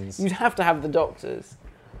doctors. You'd have to have the doctors.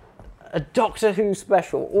 A Doctor Who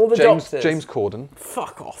special. All the doctors. James Corden.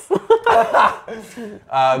 Fuck off.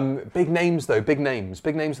 Big names though. Big names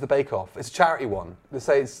of the Bake Off. It's a charity one. They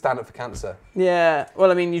say it's Stand Up for Cancer. Yeah.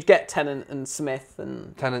 Well, I mean, you'd get Tennant and Smith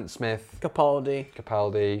and. Capaldi.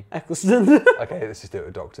 Eccleston. Okay, let's just do it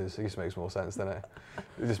with doctors. It just makes more sense, doesn't it?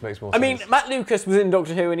 It just makes more sense. I mean, Matt Lucas was in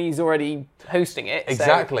Doctor Who and he's already hosting it.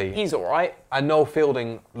 Exactly. So he's all right. And Noel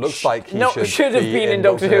Fielding looks like he should have been in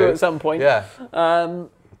Doctor Who at some point. Yeah.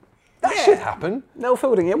 That should happen. Noel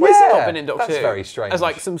Fielding, why has he not been in Doctor Who? That's very strange. As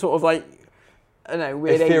like some sort of like, I don't know,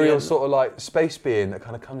 weird ethereal alien. sort of like space being that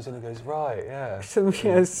kind of comes in and goes, right, yeah. Some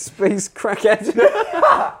space crackhead.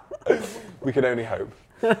 We can only hope.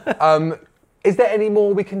 Is there any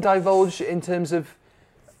more we can divulge in terms of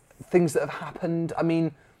things that have happened? I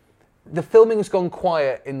mean, the filming has gone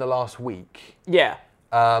quiet in the last week. Yeah.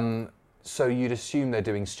 So you'd assume they're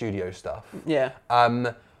doing studio stuff. Yeah.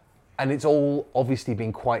 And it's all obviously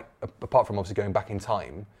been quite, apart from obviously going back in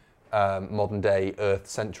time, modern day Earth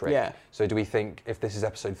centric. Yeah. So do we think if this is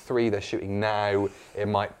episode 3, they're shooting now, it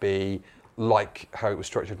might be like how it was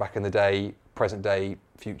structured back in the day, present day,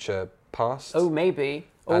 future, past? Oh, maybe.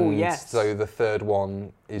 Oh, yes. So the third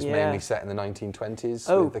one is mainly set in the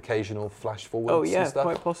 1920s with occasional flash forwards and stuff.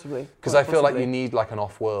 Quite possibly. Because I feel like you need like an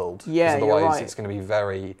off-world. Yeah, otherwise you're right. it's going to be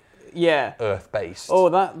very Earth-based. Oh,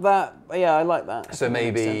 I like that. So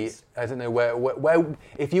maybe, I don't know, where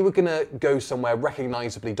if you were going to go somewhere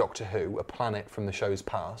recognisably Doctor Who, a planet from the show's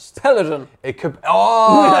past. Peladon. It could,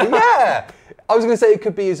 yeah! I was going to say it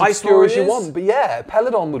could be as obscure as you want, but yeah,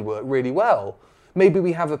 Peladon would work really well. Maybe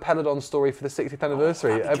we have a Peladon story for the 60th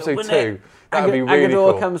anniversary, episode 2. That would be really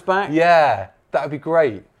cool. Agador comes back. Yeah. That would be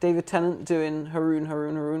great. David Tennant doing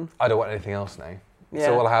Haroon. I don't want anything else now. Yeah.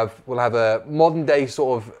 So we'll have a modern day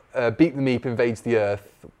sort of Beat the Meep invades the Earth,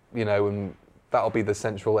 and that'll be the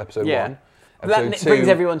central episode 1. That brings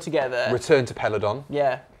everyone together. Return to Peladon.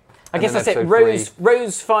 Yeah. I guess that's it.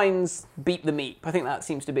 Rose finds Beat the Meep. I think that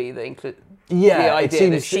seems to be the idea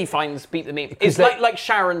that she finds Beat the Meep. It's like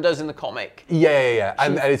Sharon does in the comic. Yeah.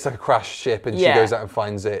 And it's like a crashed ship, and she goes out and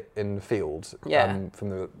finds it in the field from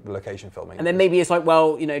the location filming. And then maybe it's like,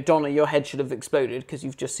 well, Donna, your head should have exploded because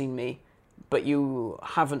you've just seen me, but you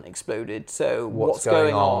haven't exploded. So what's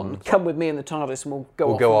going on? Come with me in the TARDIS, and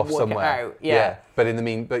we'll go off somewhere. Out. Yeah. But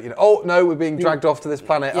oh no, we're being dragged off to this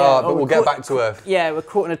planet. But we'll get back to Earth. Yeah, we're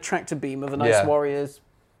caught in a tractor beam of a nice warrior's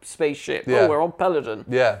spaceship. Yeah. Oh, we're on Peladon.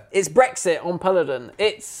 Yeah. It's Brexit on Peladon.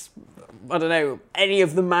 It's, I don't know, any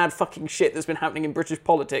of the mad fucking shit that's been happening in British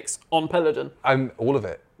politics on Peladon. All of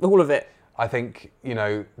it. All of it. I think,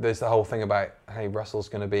 there's the whole thing about, hey, Russell's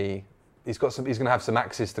going to be, he's going to have some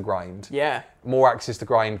axes to grind. Yeah. More axes to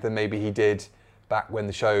grind than maybe he did back when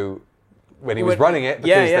the show, when he was running it,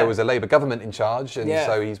 because there was a Labour government in charge, and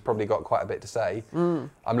so he's probably got quite a bit to say. I'm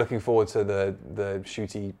looking forward to the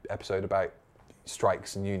Shooty episode about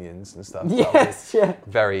strikes and unions and stuff. Yes,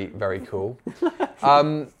 very, very cool.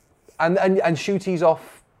 And Shooty's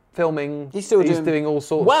off filming. He's doing all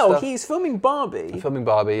sorts of stuff. Well, he's filming Barbie.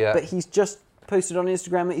 But he's just posted on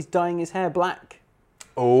Instagram that he's dyeing his hair black.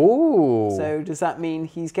 Oh. So does that mean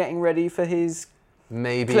he's getting ready for his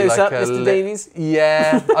maybe close-up, Mr. Davies?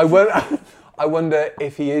 Yeah. I wonder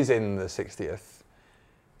if he is in the 60th,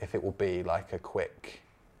 if it will be like a quick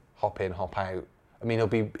hop in, hop out. I mean,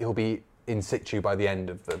 he'll be in situ by the end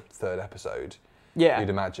of the 3rd episode. Yeah. You'd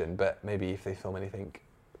imagine, but maybe if they film anything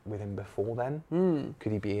with him before then,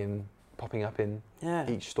 could he be popping up in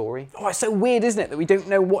each story? Oh, it's so weird, isn't it, that we don't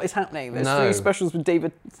know what is happening? There's 3 specials with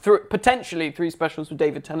potentially 3 specials with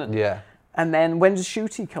David Tennant. Yeah. And then when does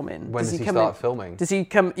Shooty come in? When does he start filming? Does he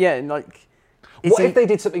come? Yeah, like. What if they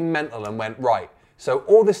did something mental and went, right? So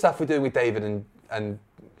all this stuff we're doing with David and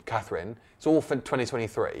Catherine, it's all for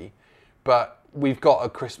 2023, but we've got a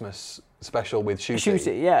Christmas special with Shooty.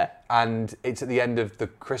 Shooty, yeah. And it's at the end of the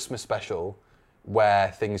Christmas special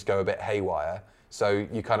where things go a bit haywire. So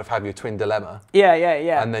you kind of have your twin dilemma. Yeah.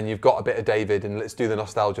 And then you've got a bit of David, and let's do the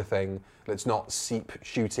nostalgia thing. Let's not seep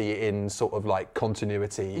Shooty in sort of like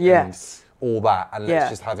continuity and all that. And let's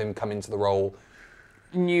just have him come into the role.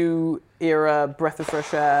 New era, breath of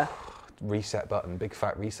fresh air. Reset button, big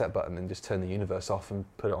fat reset button, and just turn the universe off and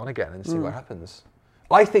put it on again and see what happens.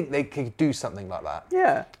 I think they could do something like that.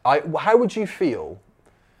 Yeah. How would you feel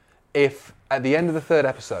if at the end of the 3rd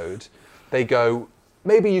episode they go,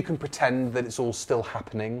 maybe you can pretend that it's all still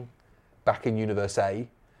happening back in Universe A,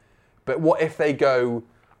 but what if they go,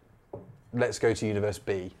 let's go to Universe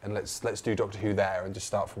B and let's do Doctor Who there and just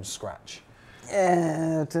start from scratch?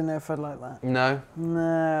 Yeah, I don't know if I'd like that. No? No,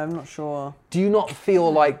 I'm not sure. Do you not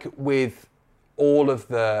feel like with all of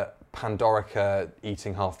the Pandorica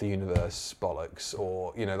eating half the universe bollocks,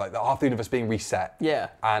 or, like the half the universe being reset,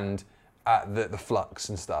 and the flux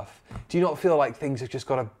and stuff, do you not feel like things have just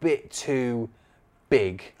got a bit too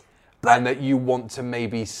big, and that you want to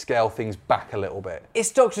maybe scale things back a little bit?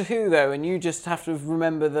 It's Doctor Who though, and you just have to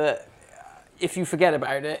remember that if you forget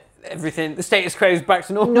about it, the status quo is back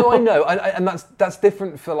to normal. No, I know, and that's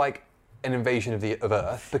different for like an invasion of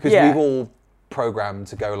Earth, because we've all programmed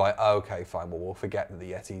to go like, oh, okay, fine, well, we'll forget that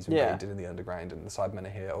the Yetis invaded in the underground and the Cybermen are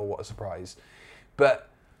here, oh, what a surprise. But,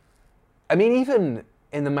 I mean, even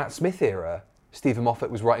in the Matt Smith era, Stephen Moffat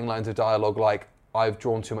was writing lines of dialogue like, I've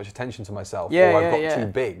drawn too much attention to myself, or I've got too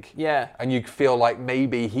big. Yeah. And you feel like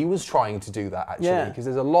maybe he was trying to do that, actually, because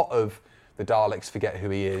there's a lot of the Daleks forget who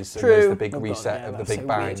he is, and there's the big reset of the Big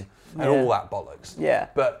Bang, and all that bollocks. Yeah.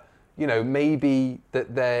 But, maybe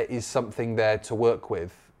that there is something there to work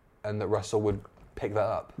with, and that Russell would pick that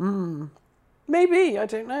up. Maybe, I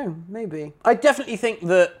don't know, maybe. I definitely think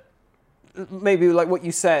that, maybe like what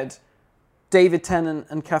you said, David Tennant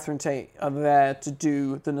and Catherine Tate are there to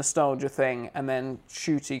do the nostalgia thing, and then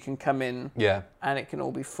Shooty can come in, and it can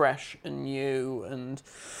all be fresh and new, and,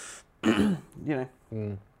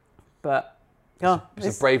 But,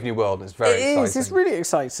 it's a brave new world, and it's very exciting. It is, it's really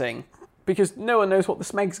exciting, because no one knows what the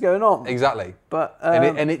smeg's going on. Exactly. But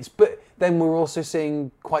but then we're also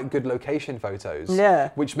seeing quite good location photos,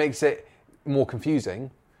 which makes it more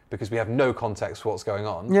confusing because we have no context for what's going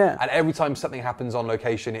on. Yeah. And every time something happens on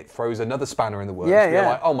location, it throws another spanner in the works. We're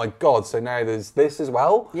like, oh my God, so now there's this as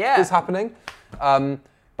well that's happening. But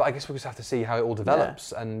I guess we'll just have to see how it all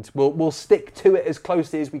develops, and we'll stick to it as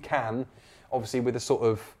closely as we can, obviously with a sort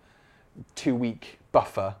of 2-week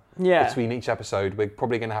buffer between each episode. We're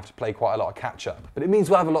probably going to have to play quite a lot of catch up, but it means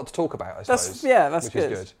we'll have a lot to talk about. I suppose. That's which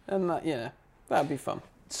good. Is good. And that'd be fun.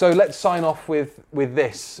 So let's sign off with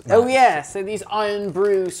this. Oh yeah, so these Iron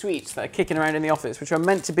Brew sweets that are kicking around in the office, which are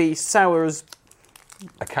meant to be sour as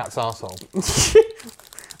a cat's arsehole.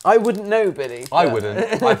 I wouldn't know, Billy. I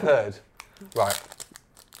wouldn't. I've heard. Right.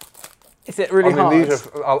 Is it really hard? These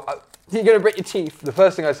are, you're going to break your teeth. The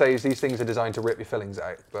first thing I say is these things are designed to rip your fillings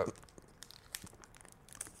out, but...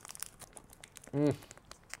 Oh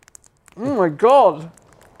my God.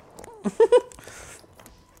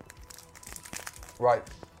 Right.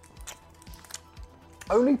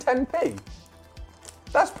 Only 10p?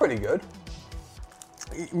 That's pretty good.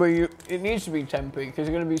 Well, it needs to be 10p because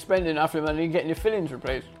you're going to be spending half your money getting your fillings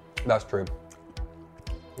replaced. That's true.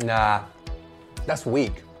 Nah. That's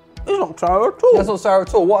weak. It's not sour at all. That's not sour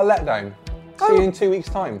at all. What a letdown. See you in 2 weeks'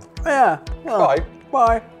 time. Yeah. Bye.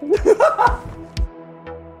 Bye.